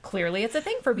 And clearly it's a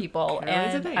thing for people. Clearly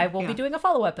it's a And thing, I will be yeah. doing a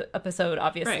follow-up episode,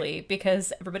 obviously, Right.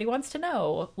 because everybody wants to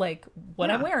know, like,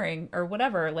 what I'm Yeah. wearing or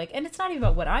whatever. Like, and it's not even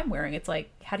about what I'm wearing. It's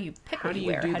like, how do you pick How what do you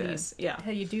you wear? do How this? do you, Yeah.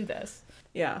 how do you do this?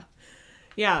 Yeah.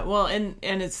 Yeah. Well, and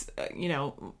it's, you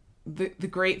know, the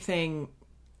great thing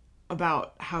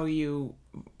about how you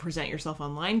present yourself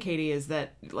online, Katie, is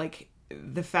that like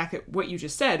the fact that what you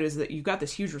just said is that you got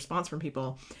this huge response from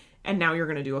people and now you're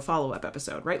going to do a follow-up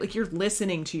episode, right? Like, you're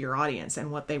listening to your audience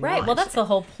and what they Right. want. Well, that's the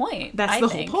whole point. That's I the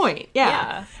think. whole point. Yeah.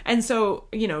 Yeah. And so,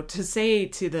 you know, to say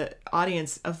to the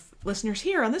audience of listeners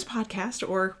here on this podcast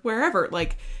or wherever,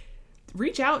 like,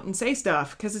 reach out and say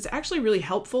stuff, because it's actually really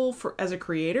helpful for as a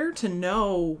creator to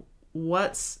know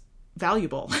what's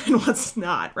valuable and what's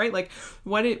not, right? Like,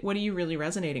 what are you really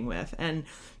resonating with? And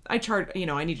I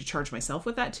need to charge myself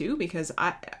with that too, because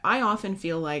I often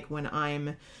feel like when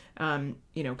I'm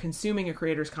consuming a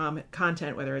creator's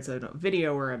content, whether it's a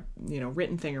video or a,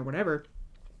 written thing or whatever,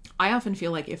 I often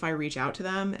feel like if I reach out to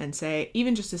them and say,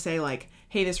 even just to say like,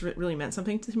 hey, this really meant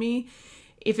something to me,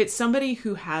 if it's somebody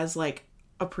who has like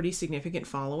a pretty significant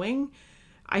following,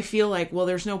 I feel like, well,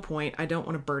 there's no point. I don't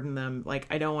want to burden them. Like,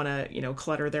 I don't want to,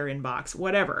 clutter their inbox,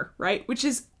 whatever. Right. Which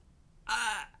is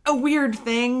a weird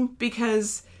thing,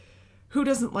 because who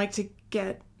doesn't like to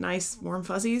get nice, warm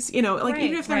fuzzies? Like,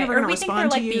 even if they're never going to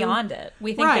respond to you. We think they're like beyond it.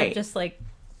 We think they're just like,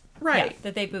 right. Yeah,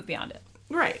 that they've moved beyond it.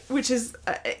 Right. Which is,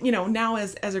 now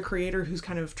as a creator who's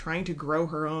kind of trying to grow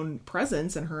her own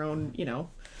presence and her own,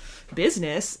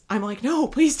 business, I'm like, no,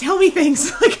 please tell me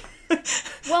things. Like,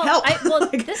 well,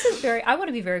 help. This is I want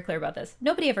to be very clear about this.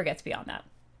 Nobody ever gets beyond that.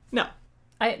 No.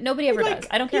 Nobody ever does.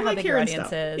 I don't care how big your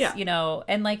audience is, Yeah.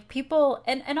 and like people,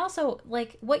 and also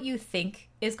like what you think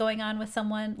is going on with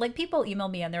someone. Like, people email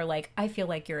me and they're like, I feel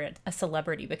like you're a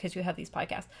celebrity because you have these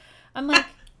podcasts. I'm like,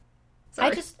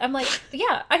 I'm like,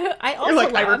 yeah, I also You're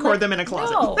like, laugh. I record them in a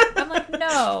closet. No, I'm like,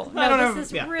 no, I don't know.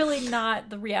 this is really not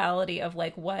the reality of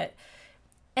like what.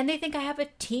 And they think I have a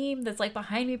team that's like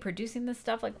behind me producing this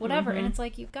stuff, like whatever. And it's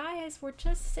like, you guys, we're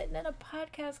just sitting in a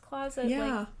podcast closet,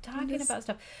 like talking about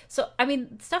stuff. So, I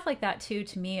mean, stuff like that too,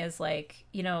 to me is like,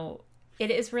 it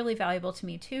is really valuable to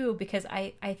me too, because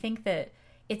I think that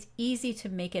it's easy to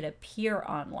make it appear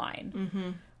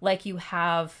online. Like you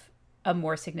have a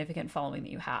more significant following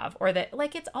that you have, or that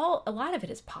like a lot of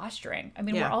it is posturing. I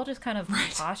mean, we're all just kind of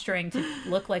posturing to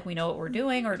look like we know what we're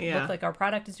doing, or look like our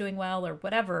product is doing well, or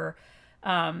whatever.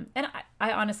 And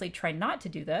I honestly try not to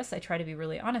do this. I try to be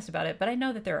really honest about it, but I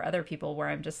know that there are other people where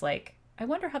I'm just like, I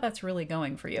wonder how that's really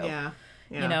going for you. Yeah.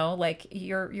 Like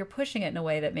you're pushing it in a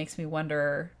way that makes me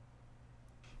wonder,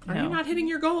 are you not hitting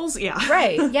your goals? Yeah.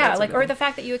 Right. Yeah. Like, or the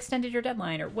fact that you extended your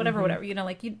deadline or whatever,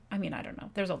 like I mean, I don't know.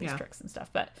 There's all these tricks and stuff,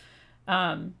 but,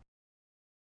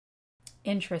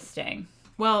 interesting.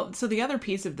 Well, so the other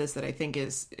piece of this that I think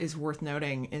is worth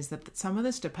noting is that some of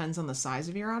this depends on the size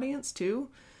of your audience too.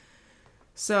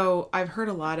 So I've heard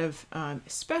a lot of,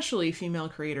 especially female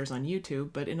creators on YouTube,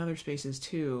 but in other spaces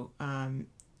too,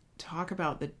 talk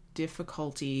about the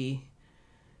difficulty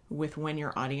with when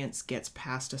your audience gets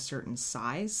past a certain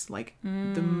size. Like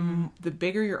the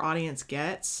bigger your audience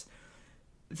gets,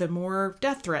 the more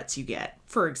death threats you get,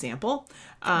 for example.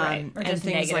 Right. Or just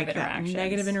and things like that. interactions.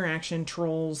 Negative interaction,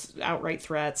 trolls, outright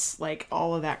threats, like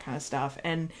all of that kind of stuff.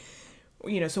 And,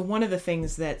 so one of the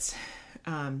things that's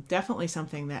definitely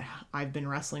something that I've been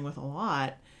wrestling with a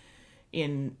lot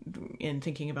in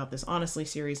thinking about this Honestly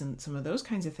series and some of those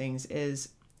kinds of things is,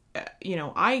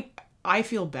 I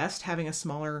feel best having a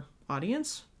smaller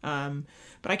audience.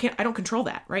 But I don't control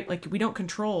that, right? Like, we don't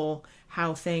control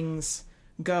how things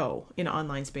go in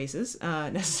online spaces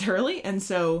necessarily. And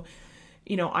so,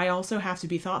 I also have to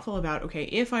be thoughtful about, okay,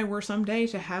 if I were someday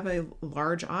to have a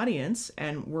large audience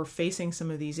and we're facing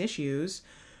some of these issues,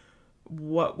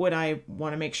 what would I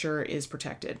want to make sure is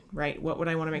protected, right? What would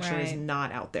I want to make sure is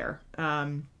not out there?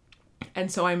 And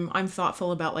so I'm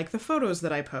thoughtful about like the photos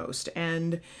that I post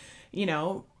and,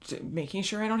 making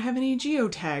sure I don't have any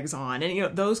geotags on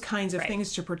and, those kinds of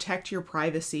things to protect your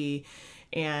privacy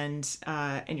and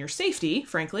your safety,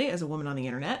 frankly, as a woman on the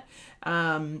internet,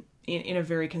 in a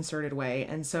very concerted way.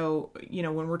 And so,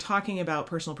 when we're talking about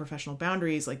personal professional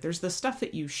boundaries, like there's the stuff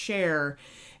that you share,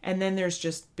 and then there's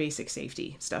just basic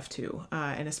safety stuff too.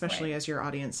 And especially as your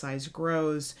audience size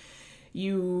grows,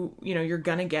 you're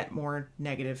gonna get more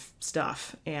negative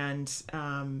stuff. And,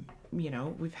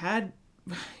 we've had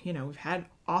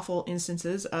awful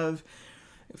instances of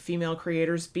female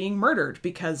creators being murdered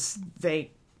because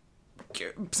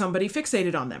somebody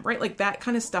fixated on them, right? Like that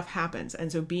kind of stuff happens.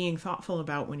 And so being thoughtful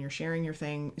about when you're sharing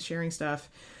sharing stuff,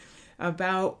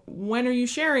 about when are you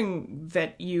sharing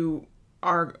that you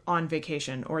are on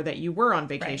vacation or that you were on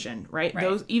vacation, right?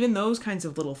 Those kinds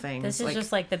of little things. This is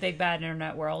just like the big bad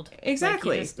internet world.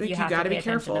 Exactly. You got to be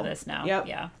careful to this now. Yep.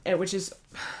 Yeah. Which is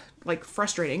like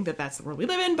frustrating that that's the world we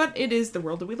live in, but it is the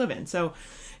world that we live in. So,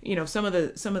 some of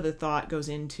the thought goes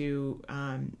into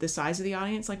the size of the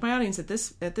audience. Like my audience at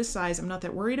this size, I'm not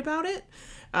that worried about it.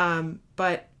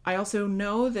 But I also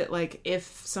know that like if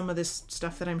some of this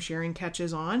stuff that I'm sharing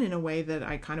catches on in a way that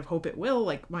I kind of hope it will,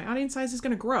 like my audience size is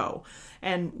going to grow.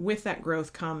 And with that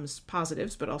growth comes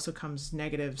positives, but also comes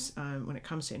negatives when it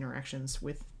comes to interactions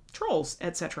with trolls,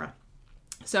 etc.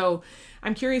 So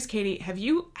I'm curious, Katie, have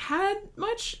you had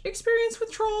much experience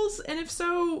with trolls? And if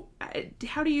so,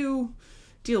 how do you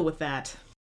deal with that?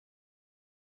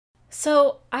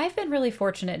 So I've been really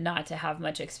fortunate not to have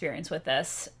much experience with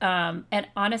this. And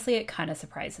honestly, it kind of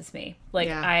surprises me. Like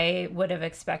I would have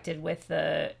expected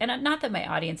and not that my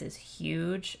audience is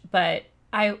huge, but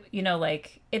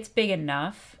it's big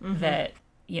enough that,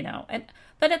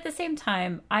 but at the same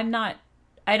time,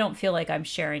 I don't feel like I'm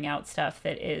sharing out stuff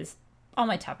that is, all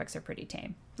my topics are pretty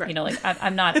tame. Right.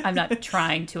 I'm not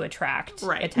trying to attract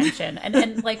attention.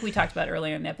 And like we talked about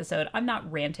earlier in the episode, I'm not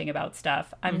ranting about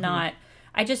stuff.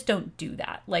 I just don't do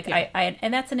that.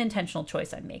 And that's an intentional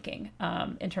choice I'm making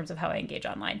in terms of how I engage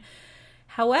online.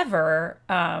 However,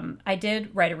 I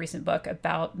did write a recent book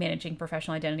about managing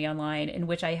professional identity online in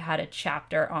which I had a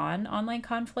chapter on online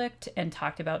conflict and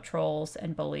talked about trolls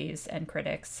and bullies and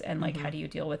critics and how do you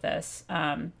deal with this?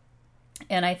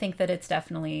 And I think that it's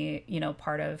definitely,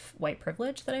 part of white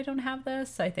privilege that I don't have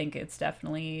this. I think it's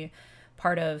definitely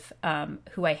part of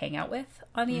who I hang out with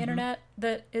on the internet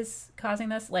that is causing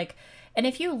this. And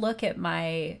if you look at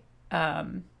my,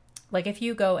 if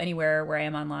you go anywhere where I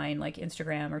am online, like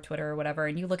Instagram or Twitter or whatever,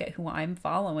 and you look at who I'm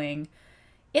following,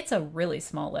 it's a really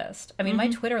small list. I mean, my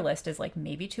Twitter list is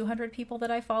maybe 200 people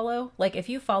that I follow. If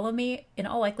you follow me, in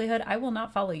all likelihood, I will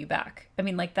not follow you back. I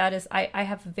mean, that is, I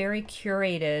have very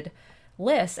curated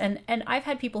lists, and I've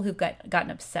had people who've gotten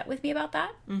upset with me about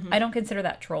that. I don't consider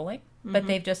that trolling, but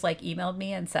they've just emailed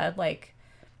me and said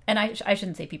and I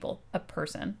shouldn't say people, a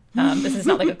person. This is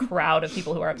not a crowd of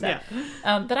people who are upset.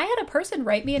 Yeah. But I had a person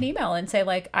write me an email and say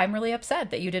I'm really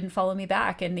upset that you didn't follow me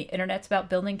back, and the internet's about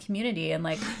building community, and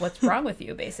what's wrong with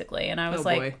you, basically. And I was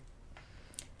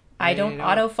I don't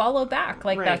auto follow back.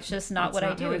 That's just not what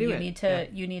I do. You need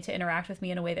to interact with me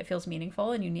in a way that feels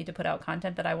meaningful, and you need to put out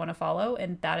content that I want to follow,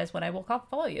 and that is when I will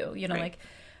follow you.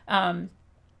 I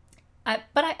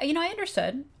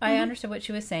understood. I understood what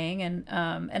she was saying, and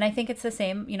I think it's the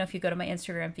same. If you go to my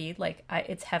Instagram feed,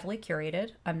 it's heavily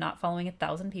curated. I'm not following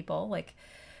 1,000 people.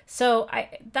 So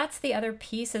that's the other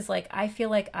piece is I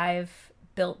feel like I've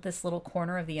built this little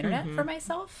corner of the internet for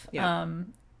myself. Yeah.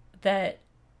 That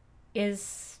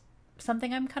is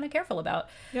something I'm kind of careful about.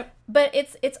 Yep. But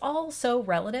it's all so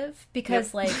relative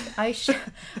because I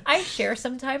share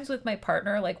sometimes with my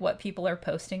partner what people are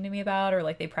posting to me about, or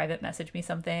they private message me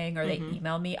something, or they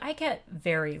email me. I get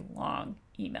very long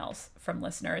emails from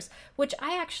listeners, which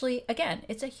I actually, again,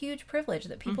 it's a huge privilege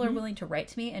that people are willing to write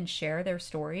to me and share their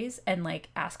stories and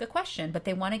ask a question, but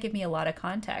they want to give me a lot of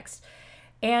context.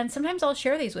 And sometimes I'll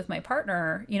share these with my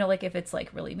partner, if it's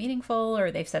really meaningful or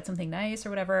they've said something nice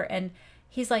or whatever. And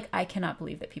he's I cannot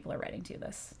believe that people are writing to you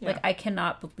this. Yeah. I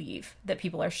cannot believe that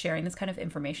people are sharing this kind of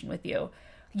information with you.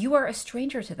 You are a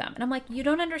stranger to them. And I'm you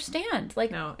don't understand.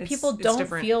 No, people don't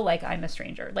feel like I'm a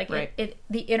stranger.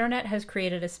 The internet has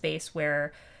created a space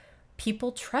where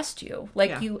people trust you.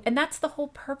 And that's the whole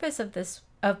purpose of this,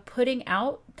 of putting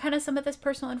out kind of some of this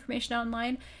personal information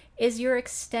online, is you're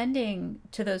extending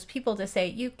to those people to say,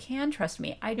 you can trust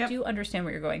me. I do understand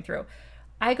what you're going through.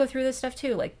 I go through this stuff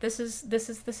too. Like, this is the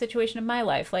situation of my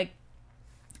life. Like,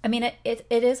 I mean, it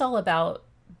is all about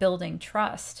building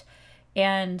trust.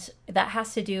 And that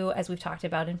has to do, as we've talked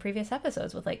about in previous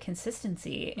episodes, with like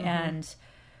consistency and,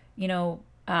 you know,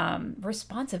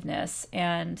 responsiveness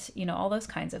and, you know, all those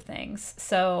kinds of things.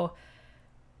 So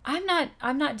I'm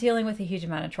not dealing with a huge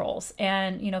amount of trolls,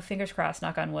 and, you know, fingers crossed,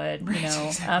 knock on wood, you know,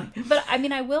 exactly. But I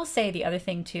mean, I will say the other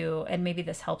thing too, and maybe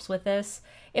this helps with this.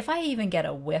 If I even get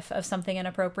a whiff of something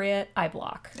inappropriate, I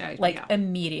block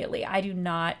immediately. I do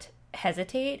not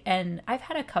hesitate. And I've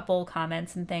had a couple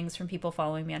comments and things from people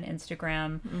following me on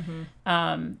Instagram,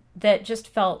 that just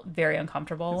felt very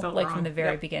uncomfortable, like wrong. From the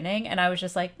very beginning. And I was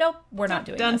just like, nope, we're not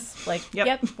doing this. Like,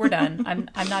 yep, we're done.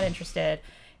 I'm not interested.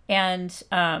 And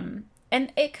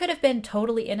it could have been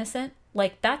totally innocent.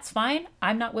 Like, that's fine.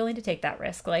 I'm not willing to take that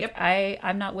risk. Like,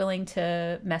 I'm not willing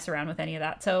to mess around with any of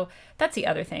that. So that's the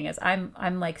other thing, is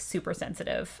I'm like super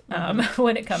sensitive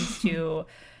when it comes to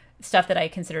stuff that I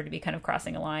consider to be kind of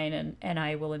crossing a line, and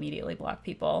I will immediately block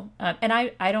people. And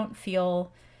I don't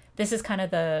feel, this is kind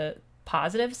of the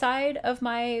positive side of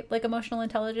my like emotional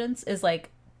intelligence, is like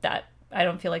that. I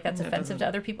don't feel like that's offensive to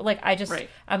other people. Like,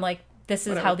 I'm like, this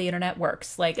is how the internet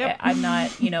works. Like, I'm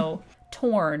not, you know,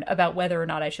 torn about whether or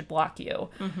not I should block you.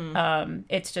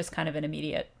 It's just kind of an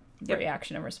immediate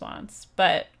reaction and response.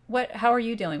 But how are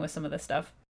you dealing with some of this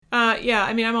stuff? Yeah,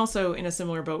 I mean, I'm also in a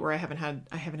similar boat where I haven't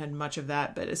had much of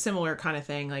that, but a similar kind of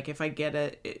thing. Like, if I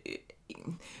get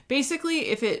basically,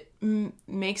 if it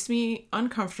makes me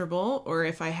uncomfortable, or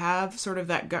if I have sort of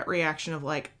that gut reaction of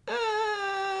like,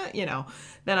 you know,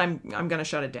 then I'm going to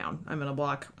shut it down. I'm going to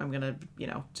block. I'm going to, you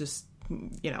know, just,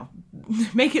 you know,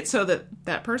 make it so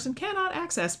that person cannot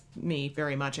access me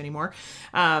very much anymore.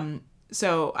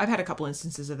 So I've had a couple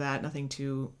instances of that, nothing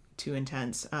too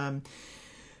intense.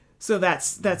 So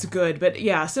that's good. But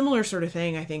yeah, similar sort of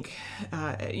thing. I think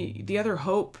the other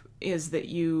hope is that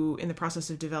you, in the process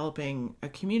of developing a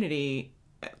community,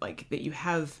 like, that you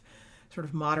have sort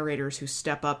of moderators who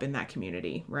step up in that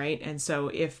community, right? And so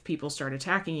if people start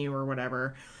attacking you or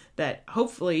whatever, that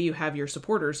hopefully you have your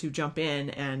supporters who jump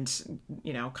in and,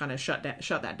 you know, kind of shut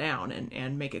that down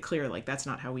and make it clear, like, that's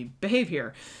not how we behave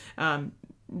here.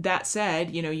 That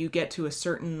said, you know, you get to a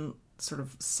certain sort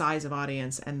of size of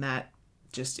audience, and that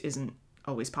just isn't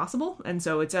always possible. And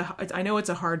so I know it's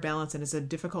a hard balance, and it's a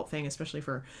difficult thing, especially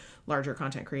for larger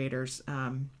content creators,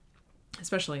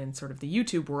 especially in sort of the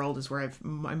YouTube world is where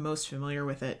I'm most familiar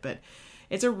with it. But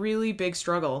it's a really big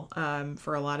struggle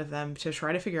for a lot of them to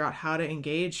try to figure out how to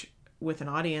engage with an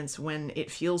audience when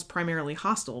it feels primarily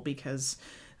hostile because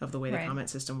of the way the comment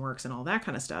system works and all that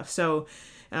kind of stuff. So,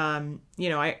 you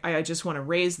know, I just want to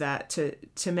raise that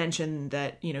to mention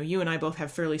that, you know, you and I both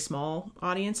have fairly small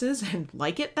audiences and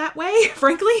like it that way,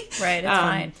 frankly. Right. It's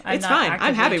fine. It's fine.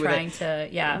 I'm happy with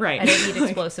it. I don't need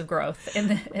explosive growth in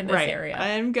this area.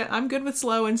 I'm good with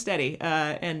slow and steady,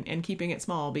 and keeping it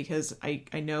small, because I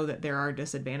know that there are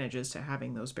disadvantages to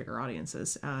having those bigger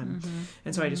audiences. And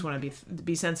so I just want to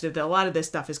be sensitive that a lot of this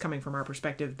stuff is coming from our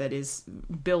perspective that is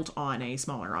built on a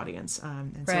smaller audience.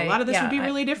 And so a lot of this would be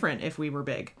really different if we were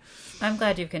big. I'm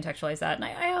glad you've contextualized that. And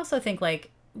I also think, like,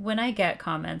 when I get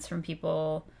comments from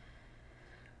people,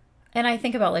 and I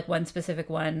think about like one specific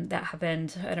one that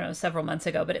happened, I don't know, several months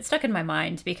ago, but it stuck in my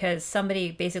mind because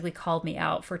somebody basically called me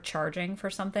out for charging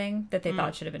for something that they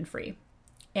thought should have been free.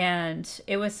 And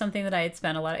it was something that I had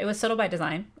spent it was subtle by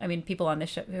design. I mean, people on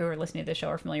this show who are listening to this show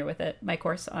are familiar with it. My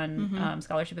course on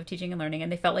Scholarship of Teaching and Learning,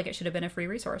 and they felt like it should have been a free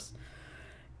resource.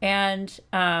 And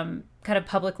kind of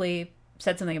publicly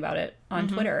said something about it on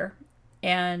Twitter.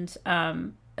 And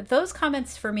those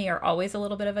comments for me are always a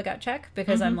little bit of a gut check,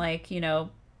 because I'm like, you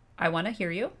know, I want to hear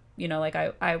you. You know, like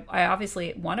I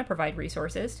obviously want to provide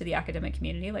resources to the academic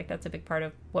community. Like, that's a big part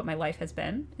of what my life has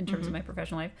been in terms of my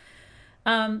professional life.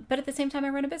 But at the same time, I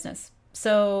run a business.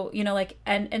 So, you know, like,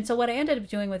 and so what I ended up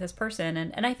doing with this person,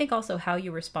 and I think also how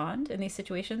you respond in these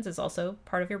situations is also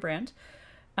part of your brand.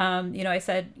 You know, I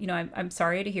said, you know, I'm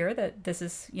sorry to hear that this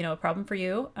is, you know, a problem for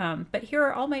you. But here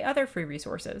are all my other free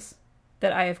resources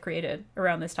that I have created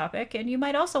around this topic. And you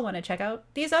might also want to check out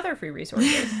these other free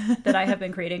resources that I have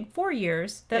been creating for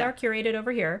years that are curated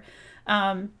over here.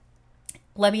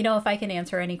 Let me know if I can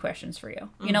answer any questions for you.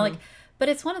 You know, like, but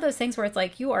it's one of those things where it's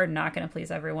like, you are not going to please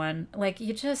everyone. Like,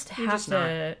 you just have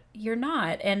to, you're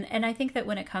not. And I think that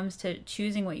when it comes to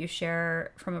choosing what you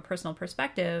share from a personal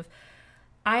perspective,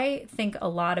 I think a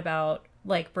lot about,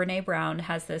 like, Brene Brown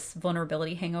has this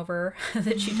vulnerability hangover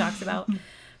that she talks about.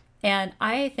 And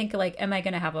I think like, am I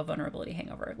going to have a vulnerability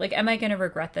hangover? Like, am I going to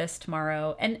regret this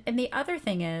tomorrow? And the other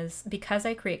thing is, because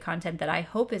I create content that I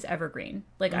hope is evergreen,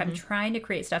 like I'm trying to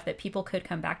create stuff that people could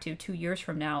come back to 2 years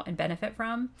from now and benefit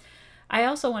from. I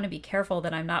also want to be careful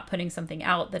that I'm not putting something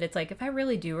out that it's like, if I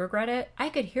really do regret it, I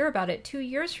could hear about it 2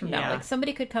 years from now. Like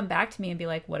somebody could come back to me and be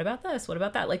like, what about this? What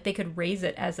about that? Like they could raise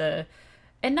it as a,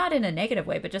 and not in a negative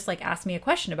way, but just like ask me a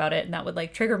question about it. And that would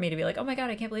like trigger me to be like, oh my God,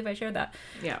 I can't believe I shared that.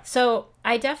 Yeah. So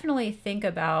I definitely think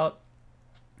about,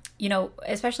 you know,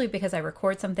 especially because I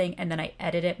record something and then I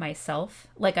edit it myself.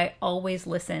 Like I always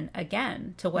listen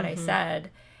again to what I said.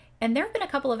 And there have been a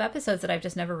couple of episodes that I've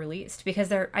just never released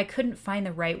because I couldn't find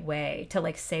the right way to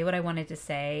like say what I wanted to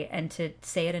say and to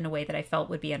say it in a way that I felt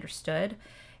would be understood.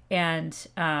 And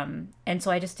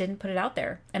so I just didn't put it out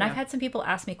there. And I've had some people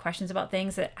ask me questions about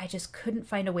things that I just couldn't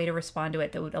find a way to respond to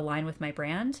it that would align with my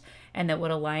brand and that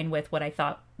would align with what I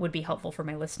thought would be helpful for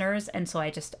my listeners. And so I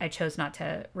chose not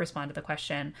to respond to the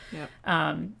question.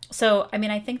 Yep. So, I mean,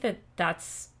 I think that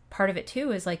that's part of it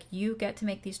too, is like, you get to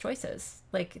make these choices.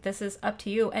 Like, this is up to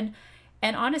you. And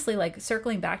honestly, like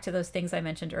circling back to those things I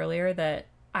mentioned earlier that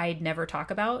I'd never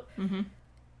talk about,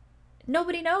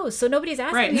 nobody knows. So nobody's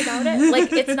asking me about it.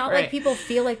 Like, it's not like people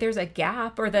feel like there's a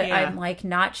gap or that I'm like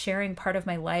not sharing part of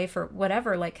my life or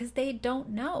whatever, like, cause they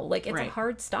don't know, like it's a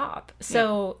hard stop.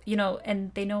 So, you know,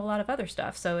 and they know a lot of other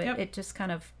stuff. So it just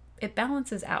kind of, it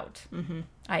balances out,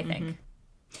 I think.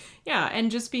 Yeah.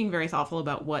 And just being very thoughtful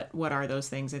about what are those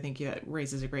things. I think that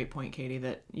raises a great point, Katie,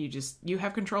 that you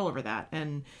have control over that.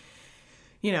 And,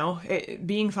 you know,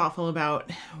 being thoughtful about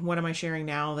what am I sharing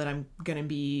now that I'm going to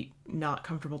be not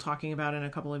comfortable talking about in a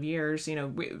couple of years. You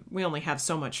know, we only have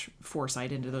so much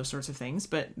foresight into those sorts of things,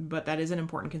 but that is an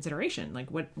important consideration. Like,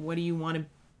 what do you want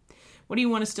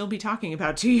to still be talking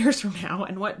about 2 years from now?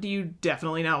 And what do you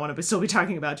definitely not want to still be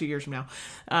talking about 2 years from now?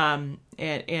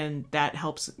 And that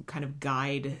helps kind of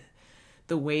guide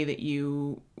the way that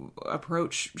you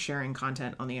approach sharing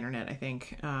content on the internet, I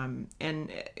think. And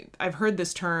I've heard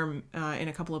this term in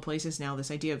a couple of places now,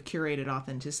 this idea of curated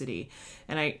authenticity.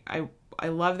 And I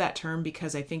love that term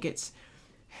because I think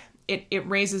it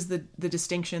raises the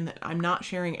distinction that I'm not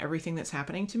sharing everything that's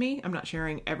happening to me. I'm not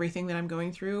sharing everything that I'm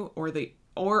going through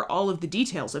or all of the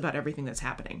details about everything that's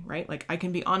happening, right? Like, I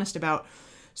can be honest about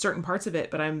certain parts of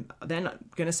it, but I'm then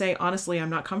going to say, honestly, I'm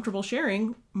not comfortable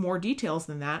sharing more details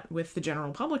than that with the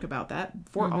general public about that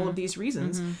for all of these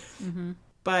reasons.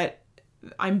 But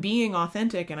I'm being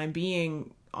authentic and I'm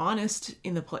being honest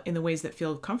in the ways that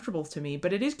feel comfortable to me,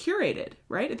 but it is curated,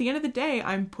 right? At the end of the day,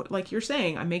 like you're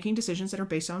saying, I'm making decisions that are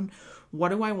based on what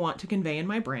do I want to convey in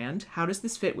my brand? How does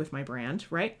this fit with my brand,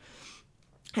 right?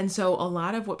 And so a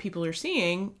lot of what people are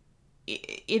seeing,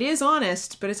 it is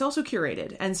honest, but it's also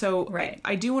curated. And so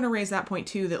I do want to raise that point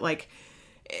too, that like,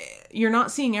 you're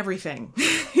not seeing everything,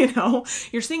 you know,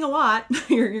 you're seeing a lot,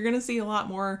 you're going to see a lot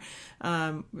more,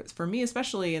 for me,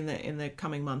 especially in the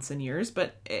coming months and years,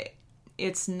 but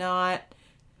it's not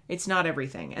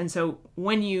everything. And so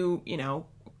when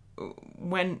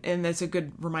and that's a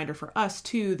good reminder for us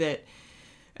too, that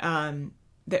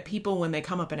people, when they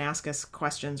come up and ask us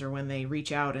questions or when they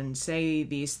reach out and say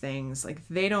these things, like,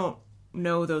 they don't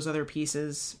know those other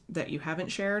pieces that you haven't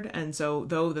shared. And so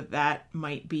though that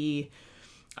might be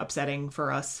upsetting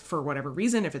for us for whatever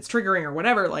reason, if it's triggering or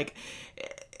whatever, like,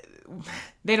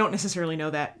 they don't necessarily know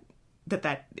that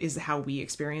is how we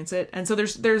experience it. And so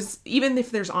there's even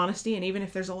if there's honesty and even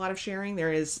if there's a lot of sharing,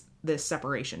 there is this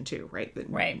separation too, right?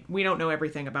 Right. We don't know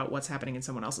everything about what's happening in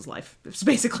someone else's life. It's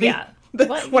basically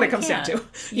what it comes down to.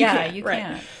 You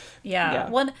can't. Yeah.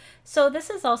 Well, so this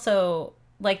is also,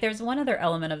 like, there's one other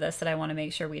element of this that I want to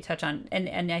make sure we touch on.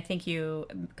 And I think you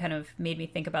kind of made me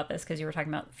think about this because you were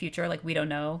talking about the future. Like, we don't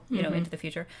know, you know, into the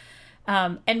future.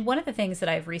 And one of the things that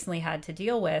I've recently had to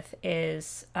deal with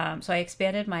is, so I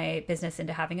expanded my business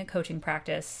into having a coaching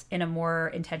practice in a more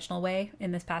intentional way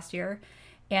in this past year.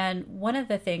 And one of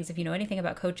the things, if you know anything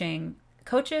about coaching,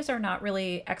 coaches are not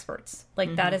really experts.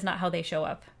 Like, that is not how they show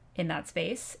up in that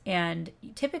space. And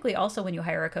typically also when you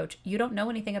hire a coach, you don't know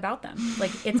anything about them.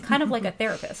 Like, it's kind of like a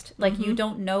therapist. Like, you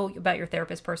don't know about your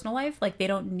therapist's personal life. Like, they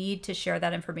don't need to share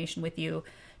that information with you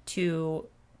to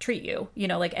treat you, you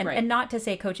know, like, and not to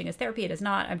say coaching is therapy. It is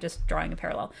not. I'm just drawing a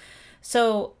parallel.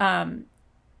 So,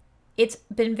 it's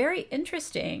been very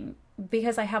interesting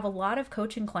because I have a lot of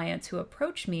coaching clients who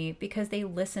approach me because they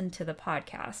listen to the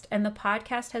podcast, and the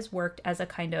podcast has worked as a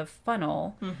kind of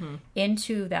funnel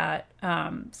into that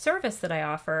service that I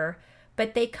offer.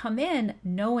 But they come in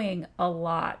knowing a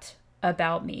lot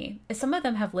about me. Some of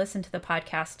them have listened to the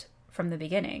podcast from the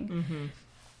beginning.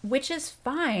 which is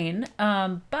fine.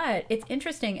 But it's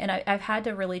interesting. And I've had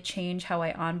to really change how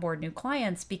I onboard new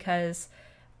clients, because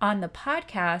on the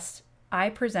podcast, I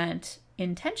present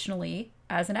intentionally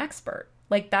as an expert.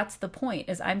 Like, that's the point,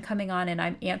 is I'm coming on and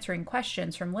I'm answering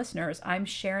questions from listeners. I'm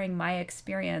sharing my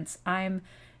experience. I'm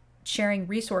sharing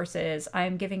resources.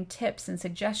 I'm giving tips and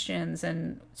suggestions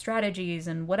and strategies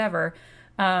and whatever.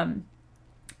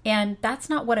 And that's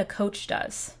not what a coach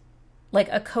does. Like,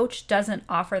 a coach doesn't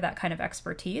offer that kind of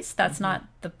expertise. That's not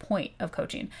the point of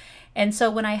coaching. And so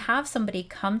when I have somebody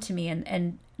come to me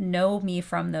and know me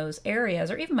from those areas,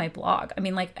 or even my blog, I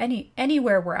mean, like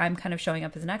anywhere where I'm kind of showing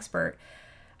up as an expert,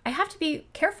 I have to be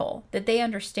careful that they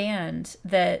understand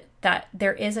that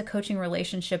there is a coaching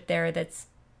relationship there that's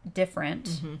different.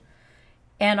 Mm-hmm.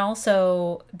 And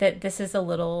also that this is a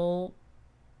little,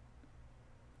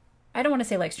 I don't want to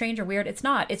say like strange or weird. It's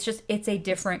not. It's just, it's a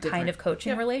different kind of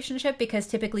coaching relationship, because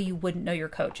typically you wouldn't know your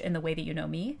coach in the way that you know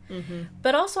me. Mm-hmm.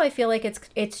 But also I feel like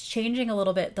it's changing a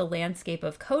little bit the landscape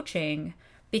of coaching,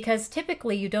 because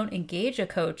typically you don't engage a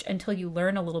coach until you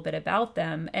learn a little bit about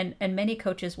them. And many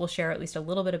coaches will share at least a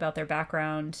little bit about their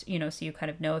background, you know, so you kind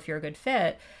of know if you're a good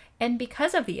fit. And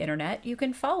because of the internet, you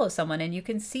can follow someone and you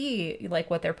can see like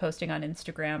what they're posting on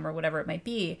Instagram or whatever it might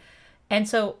be. And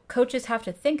so coaches have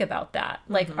to think about that.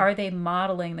 Like, are they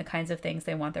modeling the kinds of things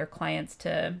they want their clients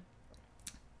to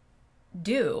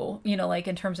do, you know, like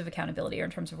in terms of accountability or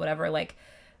in terms of whatever. Like,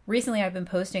 recently I've been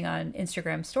posting on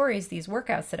Instagram stories these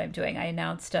workouts that I'm doing. I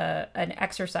announced an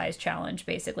exercise challenge,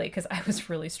 basically, because I was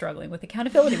really struggling with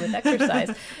accountability with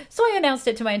exercise. So I announced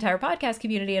it to my entire podcast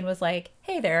community and was like,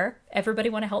 hey there, everybody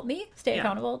want to help me stay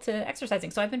accountable to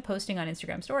exercising? So I've been posting on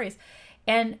Instagram stories.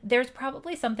 And there's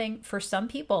probably something for some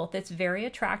people that's very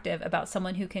attractive about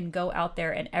someone who can go out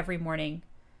there and every morning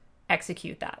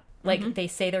execute that. Like, they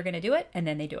say they're going to do it and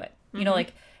then they do it. You know,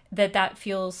 like that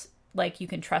feels like you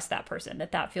can trust that person,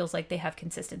 that feels like they have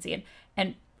consistency,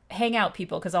 and hang out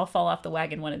people, because I'll fall off the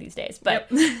wagon one of these days.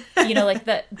 But, you know, like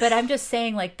but I'm just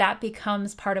saying, like, that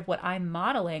becomes part of what I'm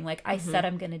modeling. Like, I said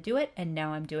I'm going to do it, and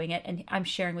now I'm doing it, and I'm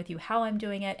sharing with you how I'm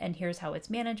doing it, and here's how it's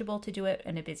manageable to do it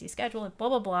in a busy schedule, and blah,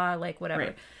 blah, blah, like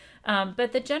whatever. Right.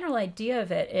 But the general idea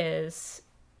of it is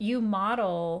you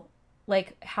model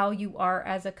like how you are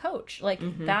as a coach, like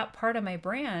that part of my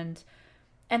brand.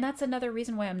 And that's another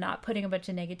reason why I'm not putting a bunch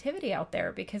of negativity out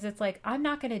there, because it's like, I'm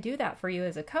not going to do that for you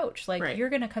as a coach. Like, you're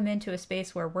going to come into a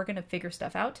space where we're going to figure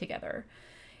stuff out together.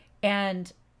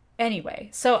 And anyway,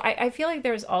 so I feel like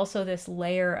there's also this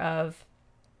layer of,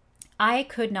 I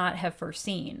could not have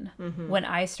foreseen when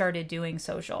I started doing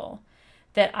social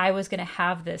that I was going to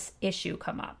have this issue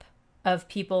come up of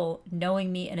people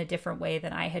knowing me in a different way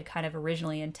than I had kind of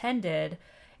originally intended,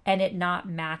 and it not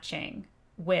matching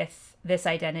with this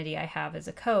identity I have as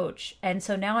a coach. And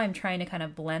so now I'm trying to kind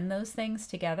of blend those things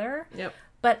together. Yep.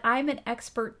 But I'm an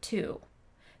expert too.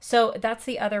 So that's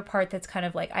the other part that's kind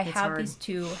of like, I have these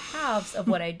two halves of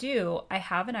what I do. I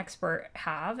have an expert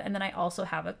half, and then I also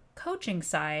have a coaching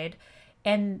side.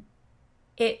 And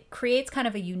it creates kind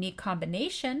of a unique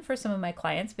combination for some of my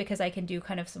clients, because I can do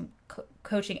kind of some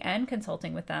coaching and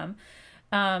consulting with them.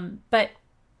 But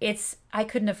I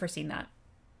couldn't have foreseen that.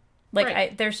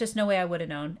 Like, there's just no way I would have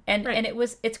known. And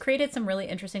it's created some really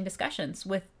interesting discussions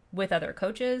with other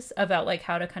coaches about like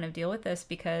how to kind of deal with this,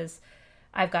 because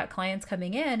I've got clients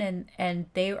coming in and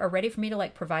they are ready for me to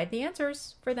like provide the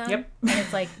answers for them. Yep. And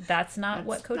it's like, that's not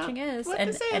what coaching is.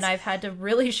 And I've had to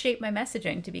really shape my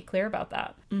messaging to be clear about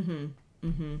that.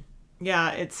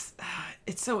 Yeah. It's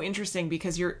so interesting,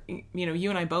 because you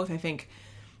and I both, I think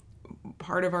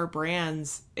part of our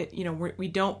brands,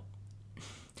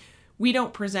 we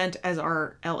don't present as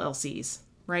our LLCs,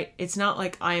 right? It's not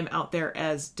like I am out there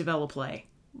as Developlay,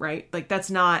 right? Like,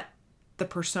 that's not the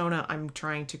persona I'm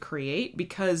trying to create,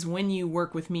 because when you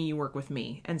work with me, you work with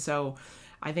me. And so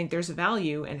I think there's a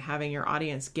value in having your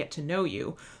audience get to know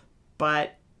you.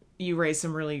 But you raise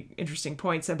some really interesting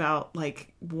points about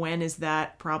like, when is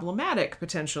that problematic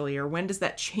potentially, or when does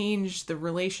that change the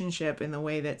relationship in the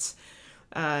way that's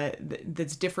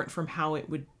different from how it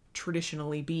would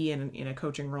traditionally be in a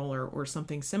coaching role or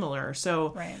something similar.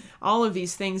 So all of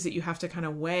these things that you have to kind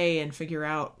of weigh and figure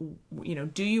out,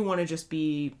 do you want to just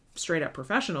be straight up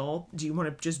professional? Do you want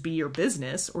to just be your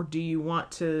business? Or do you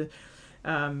want to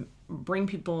bring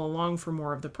people along for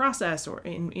more of the process, or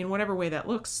in whatever way that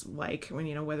looks like,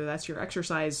 when, whether that's your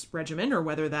exercise regimen, or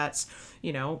whether that's,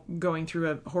 going through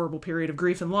a horrible period of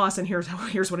grief and loss, and here's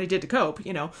what I did to cope,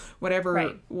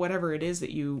 whatever it is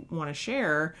that you want to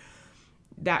share.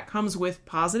 that comes with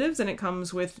positives and it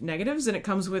comes with negatives and it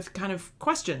comes with kind of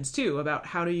questions too about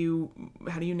how do you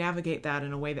navigate that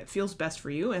in a way that feels best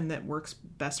for you and that works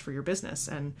best for your business.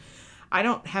 And I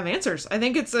don't have answers. I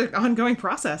think it's an ongoing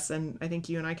process, and I think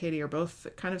you and I, Katie, are both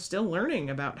kind of still learning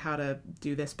about how to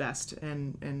do this best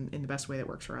and in the best way that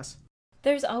works for us.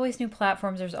 There's always new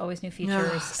platforms. There's always new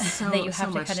features that you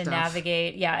have to kind of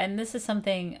navigate. Yeah, and this is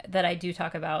something that I do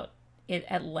talk about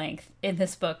at length in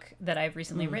this book that I've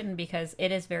recently written, because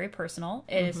it is very personal.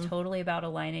 It is totally about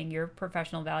aligning your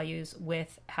professional values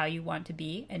with how you want to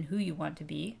be and who you want to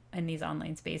be in these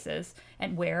online spaces,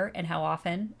 and where and how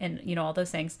often, and all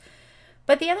those things.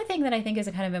 But the other thing that I think is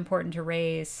kind of important to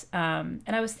raise, and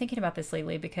I was thinking about this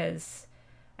lately because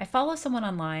I follow someone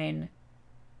online,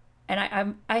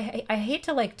 and I hate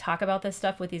to talk about this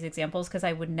stuff with these examples because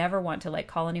I would never want to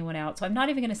call anyone out. So I'm not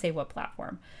even going to say what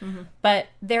platform, but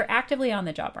they're actively on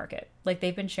the job market.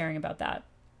 They've been sharing about that,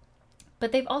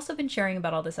 but they've also been sharing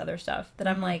about all this other stuff that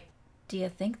I'm like, do you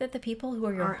think that the people who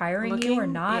are hiring you are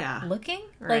not looking?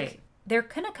 Right. They're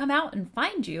going to come out and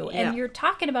find you, and you're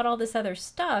talking about all this other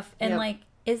stuff. And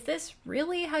is this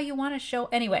really how you want to show?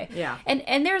 Anyway. Yeah.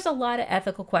 And there's a lot of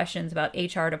ethical questions about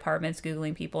HR departments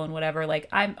Googling people and whatever.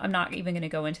 I'm not even going to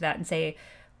go into that and say,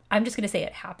 I'm just going to say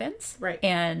it happens. Right.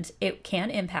 And it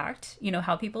can impact,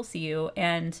 how people see you.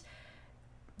 And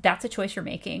that's a choice you're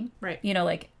making. Right.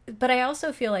 But I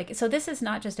also feel so this is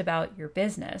not just about your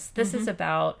business. This is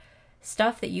about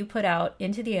stuff that you put out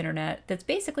into the internet that's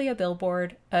basically a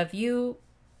billboard of you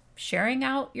sharing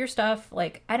out your stuff.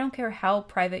 I don't care how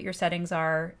private your settings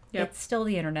are. Yep. It's still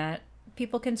the internet.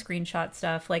 People can screenshot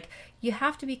stuff. You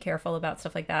have to be careful about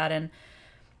stuff like that. And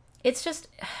it's just,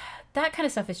 that kind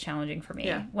of stuff is challenging for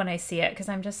me when I see it, because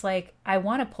I'm just I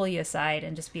want to pull you aside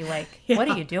and just be what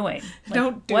are you doing?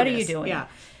 Don't do what this. Are you doing? Yeah.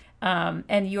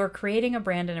 And you're creating a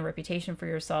brand and a reputation for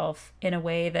yourself in a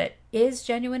way that is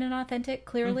genuine and authentic,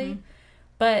 clearly.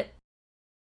 But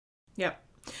yep.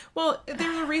 Well,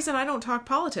 there's a reason I don't talk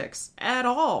politics at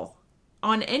all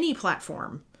on any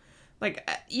platform.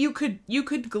 You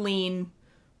could glean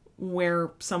where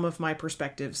some of my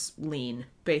perspectives lean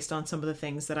based on some of the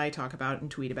things that I talk about and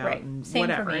tweet about and Same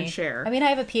whatever for me. And share. I mean, I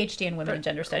have a PhD in women and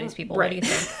gender studies, people. Right. What do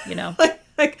you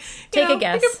think? Take a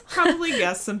guess. I could probably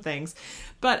guess some things,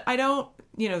 but I don't.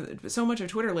 So much of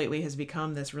Twitter lately has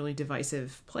become this really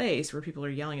divisive place where people are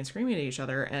yelling and screaming at each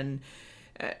other and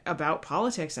about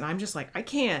politics, and I'm just I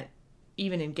can't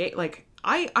even engage.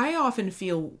 I often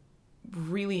feel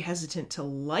really hesitant to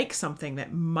like something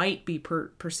that might be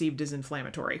perceived as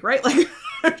inflammatory, right?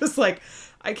 I'm just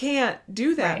I can't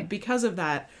do that because of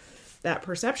that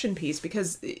perception piece,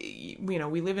 because we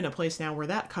live in a place now where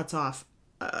that cuts off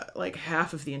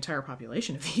half of the entire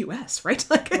population of the US, right?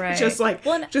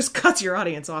 Just cuts your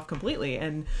audience off completely.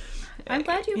 And I'm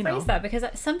glad you phrased that, because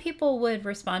some people would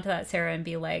respond to that, Sarah, and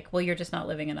be well, you're just not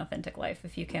living an authentic life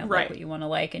if you can't like what you want to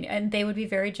like. And they would be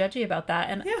very judgy about that.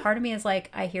 And part of me is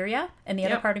I hear ya. And the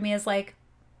other part of me is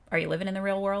are you living in the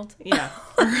real world? Yeah.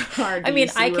 I mean,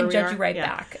 I can judge you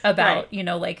back about,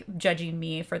 judging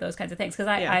me for those kinds of things. Because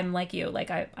I'm like you.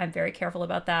 I'm very careful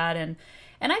about that. And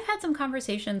I've had some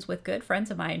conversations with good friends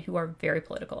of mine who are very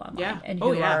political online and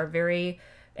who are very...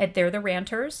 They're the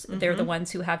ranters. They're the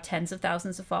ones who have tens of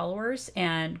thousands of followers,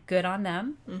 and good on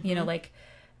them.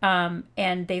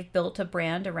 And they've built a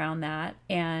brand around that,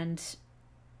 and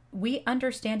we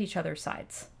understand each other's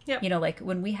sides. Yep.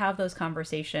 When we have those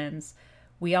conversations,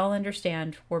 we all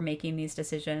understand we're making these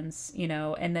decisions,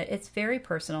 and that it's very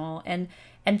personal. And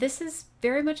this is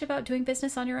very much about doing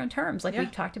business on your own terms.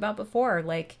 We've talked about before,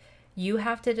 you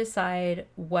have to decide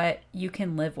what you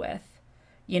can live with,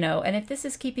 and if this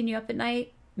is keeping you up at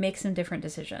night, make some different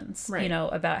decisions,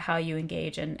 about how you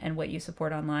engage and what you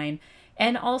support online.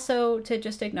 And also to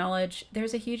just acknowledge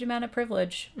there's a huge amount of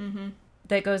privilege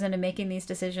that goes into making these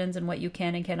decisions, and what you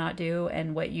can and cannot do,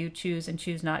 and what you choose and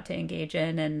choose not to engage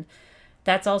in. And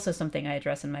that's also something I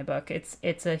address in my book.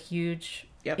 It's a huge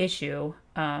issue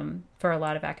for a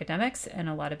lot of academics and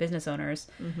a lot of business owners.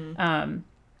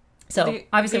 So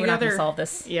obviously we're not going to solve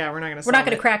this. Yeah, we're not going to. We're not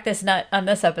going to crack this nut on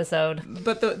this episode.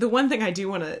 But the one thing I do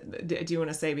want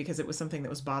to say, because it was something that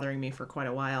was bothering me for quite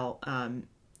a while,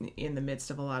 in the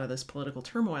midst of a lot of this political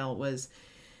turmoil, was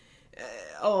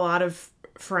a lot of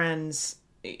friends,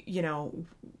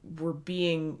 were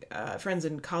being friends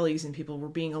and colleagues and people were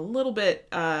being a little bit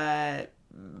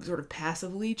sort of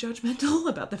passively judgmental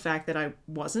about the fact that I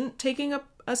wasn't taking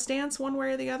a stance one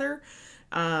way or the other.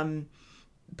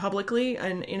 Publicly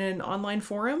and in an online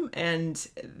forum, and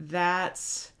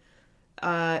that's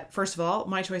first of all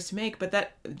my choice to make, but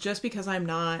that just because I'm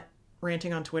not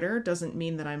ranting on Twitter doesn't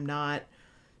mean that I'm not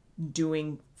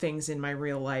doing things in my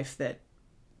real life that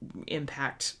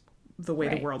impact the way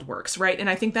Right. the world works, right? And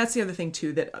I think that's the other thing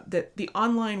too, that the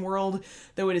online world,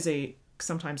 though it is a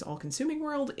sometimes all-consuming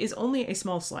world, is only a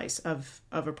small slice of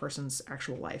a person's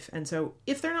actual life. And so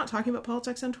if they're not talking about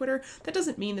politics on Twitter, that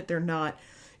doesn't mean that they're not,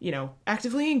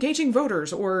 actively engaging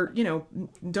voters or,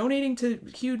 donating to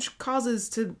huge causes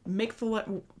to make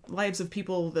the lives of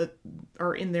people that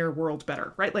are in their world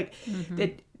better, right? Like,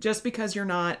 it, just because you're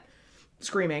not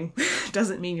screaming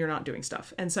doesn't mean you're not doing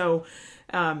stuff. And so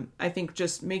I think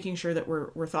just making sure that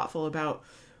we're thoughtful about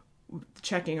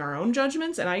checking our own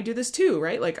judgments. And I do this too,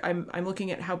 right? Like I'm looking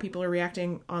at how people are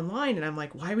reacting online and I'm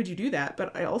like, why would you do that?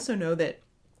 But I also know that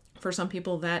for some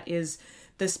people that is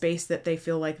the space that they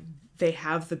feel like they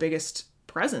have the biggest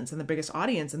presence and the biggest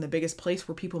audience and the biggest place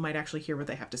where people might actually hear what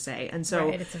they have to say. And so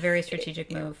Right. It's a very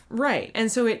strategic move. Right.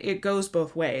 And so it goes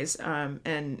both ways.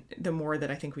 And the more that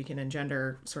I think we can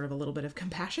engender sort of a little bit of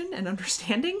compassion and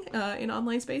understanding in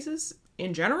online spaces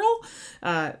in general,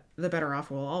 the better off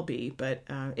we'll all be. But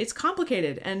it's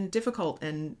complicated and difficult,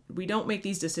 and we don't make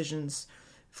these decisions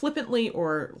flippantly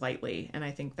or lightly. And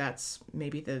I think that's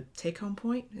maybe the take-home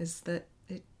point, is that,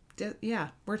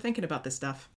 we're thinking about this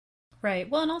stuff. Right.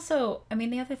 Well, and also, I mean,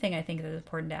 the other thing I think that's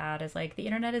important to add is like the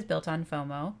internet is built on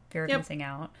FOMO, fear of missing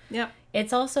out. Yep.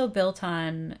 It's also built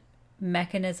on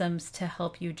mechanisms to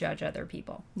help you judge other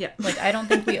people. Yeah. Like, I don't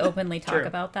think we openly talk True.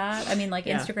 about that. I mean, like,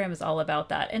 Yeah. Instagram is all about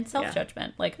that, and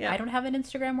self-judgment. Like, Yeah. I don't have an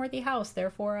Instagram-worthy house,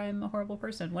 therefore I'm a horrible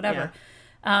person, whatever.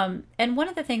 And one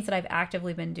of the things that I've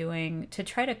actively been doing to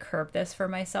try to curb this for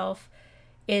myself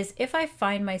is if I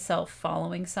find myself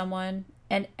following someone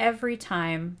and every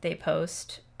time they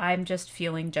post, I'm just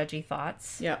feeling judgy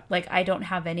thoughts. Yeah. Like, I don't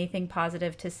have anything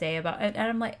positive to say about it. And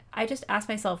I'm like, I just ask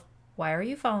myself, why are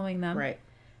you following them? Right.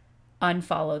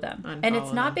 Unfollow them. And it's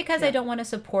Unfollow not them. because Yeah. I don't want to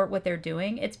support what they're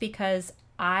doing. It's because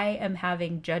I am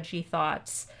having judgy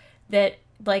thoughts that,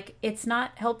 like, it's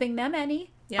not helping them any.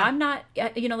 Yeah. I'm not,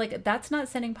 like, that's not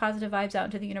sending positive vibes out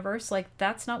into the universe. Like,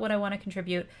 that's not what I want to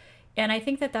contribute. And I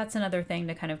think that that's another thing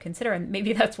to kind of consider. And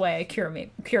maybe that's why I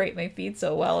curate my feed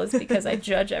so well, is because I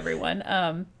judge everyone.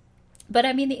 But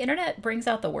I mean, the internet brings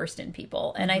out the worst in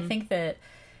people. And I think that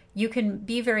you can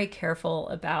be very careful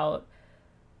about,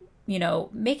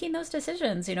 making those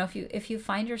decisions. If you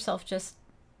find yourself just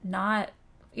not,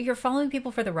 you're following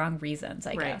people for the wrong reasons,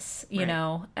 I guess,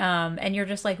 and you're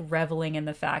just like reveling in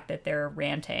the fact that they're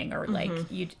ranting or like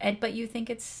but you think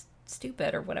it's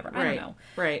stupid or whatever. I don't know.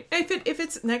 Right. If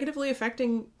it's negatively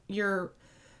affecting your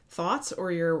thoughts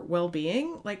or your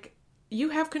well-being, like,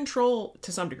 you have control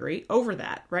to some degree over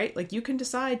that, right? Like, you can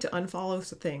decide to unfollow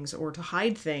things or to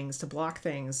hide things, to block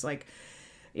things. Like,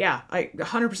 yeah, I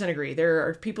 100% agree. There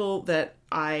are people that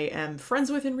I am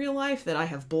friends with in real life that I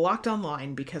have blocked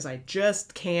online because I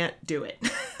just can't do it.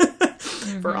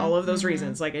 For all of those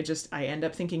reasons. Like, I end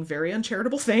up thinking very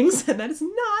uncharitable things, and that is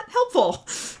not helpful.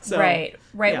 So, Right.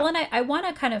 yeah. Well, and I want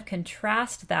to kind of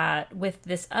contrast that with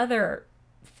this other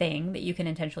thing that you can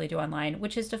intentionally do online,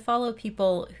 which is to follow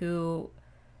people who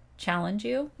challenge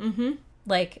you. Mm-hmm.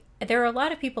 Like, there are a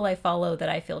lot of people I follow that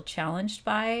I feel challenged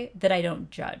by that I don't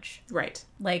judge. Right.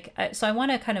 Like, so I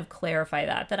want to kind of clarify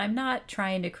that I'm not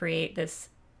trying to create this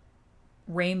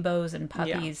rainbows and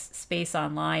puppies space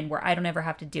online where I don't ever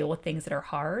have to deal with things that are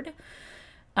hard.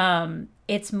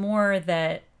 It's more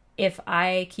that if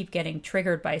I keep getting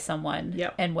triggered by someone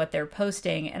and what they're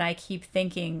posting, and I keep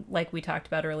thinking, like we talked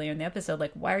about earlier in the episode,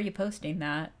 like, why are you posting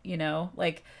that?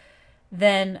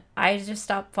 Then I just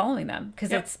stop following them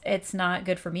because it's not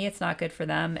good for me. It's not good for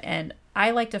them. And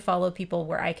I like to follow people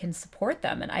where I can support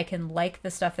them and I can like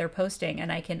the stuff they're posting and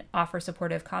I can offer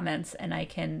supportive comments and I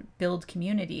can build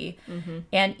community. Mm-hmm.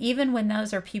 And even when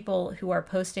those are people who are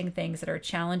posting things that are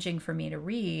challenging for me to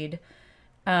read,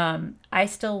 I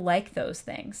still like those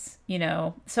things,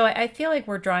 So I feel like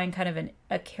we're drawing kind of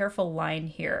a careful line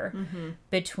here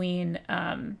between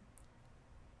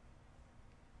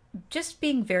just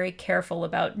being very careful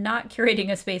about not curating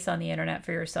a space on the internet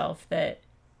for yourself that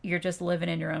you're just living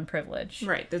in your own privilege.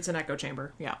 Right. That's an echo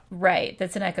chamber. Yeah. Right.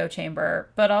 That's an echo chamber.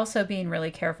 But also being really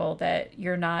careful that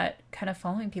you're not kind of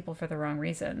following people for the wrong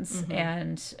reasons. Mm-hmm.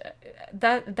 And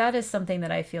that is something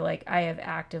that I feel like I have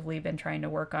actively been trying to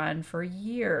work on for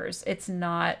years. It's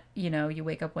not, you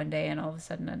wake up one day and all of a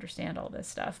sudden understand all this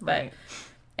stuff. But right.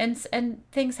 And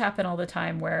things happen all the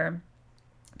time where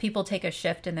people take a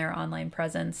shift in their online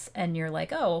presence and you're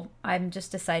like, oh, I'm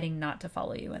just deciding not to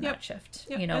follow you in that shift.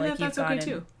 Yep. Like you've gone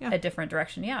in a different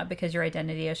direction. Yeah, because your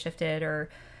identity has shifted or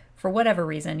for whatever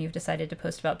reason, you've decided to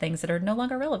post about things that are no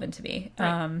longer relevant to me.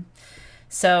 Right.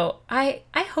 So I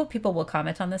hope people will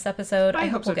comment on this episode. I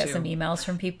hope we'll get some emails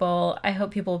from people. I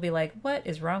hope people will be like, what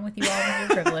is wrong with you all with your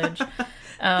privilege?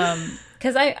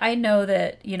 Because I know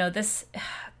that, this,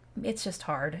 it's just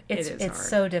hard. It's hard.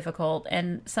 So difficult.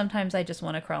 And sometimes I just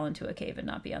want to crawl into a cave and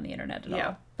not be on the internet at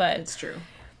all. But it's true.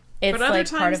 It's but other like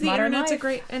times part of the modern internet's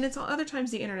life. other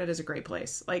times the internet is a great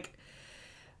place. Like,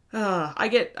 I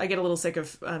get a little sick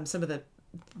of some of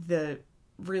the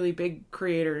really big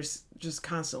creators just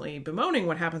constantly bemoaning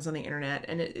what happens on the internet,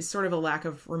 and it's sort of a lack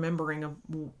of remembering of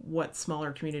what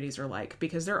smaller communities are like,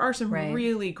 because there are some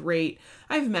really great,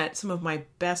 I've met some of my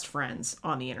best friends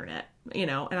on the internet, and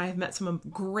I've met some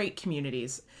great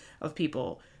communities of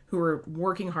people who are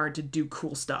working hard to do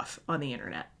cool stuff on the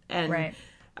internet, and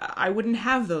I wouldn't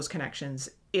have those connections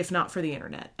if not for the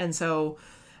internet. And so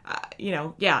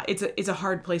it's a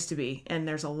hard place to be, and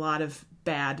there's a lot of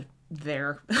bad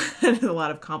there and a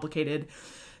lot of complicated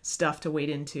stuff to wade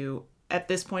into. At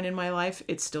this point in my life,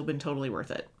 it's still been totally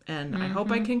worth it, and I hope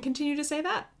I can continue to say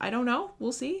that. I don't know,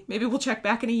 we'll see. Maybe we'll check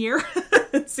back in a year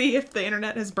and see if the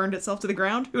internet has burned itself to the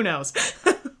ground. Who knows?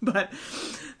 But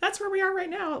that's where we are right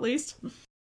now, at least.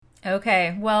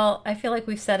 Okay, well, I feel like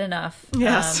we've said enough.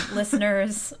 Yes.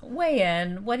 Listeners, weigh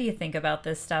in. What do you think about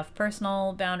this stuff?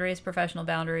 Personal boundaries, professional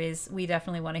boundaries. We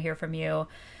definitely want to hear from you.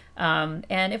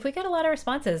 And if we get a lot of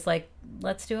responses,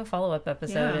 let's do a follow-up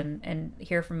episode and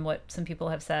hear from what some people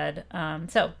have said.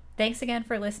 So thanks again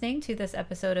for listening to this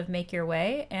episode of Make Your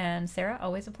Way. And Sarah,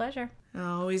 always a pleasure.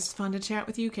 Always fun to chat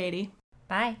with you, Katie.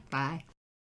 Bye. Bye.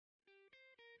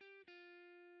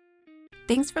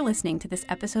 Thanks for listening to this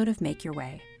episode of Make Your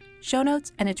Way. Show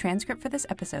notes and a transcript for this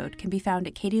episode can be found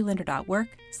at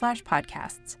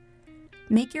katielinder.work/podcasts.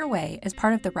 Make Your Way is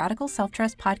part of the Radical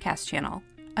Self-Trust podcast channel,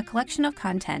 a collection of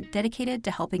content dedicated to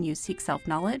helping you seek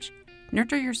self-knowledge,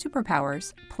 nurture your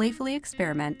superpowers, playfully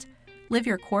experiment, live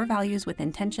your core values with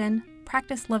intention,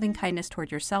 practice loving kindness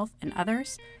toward yourself and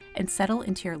others, and settle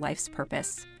into your life's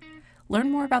purpose. Learn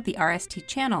more about the RST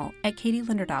channel at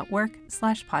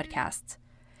katielinder.work/podcasts.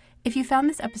 If you found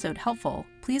this episode helpful,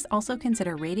 please also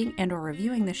consider rating and/or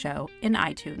reviewing the show in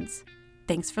iTunes.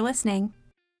 Thanks for listening.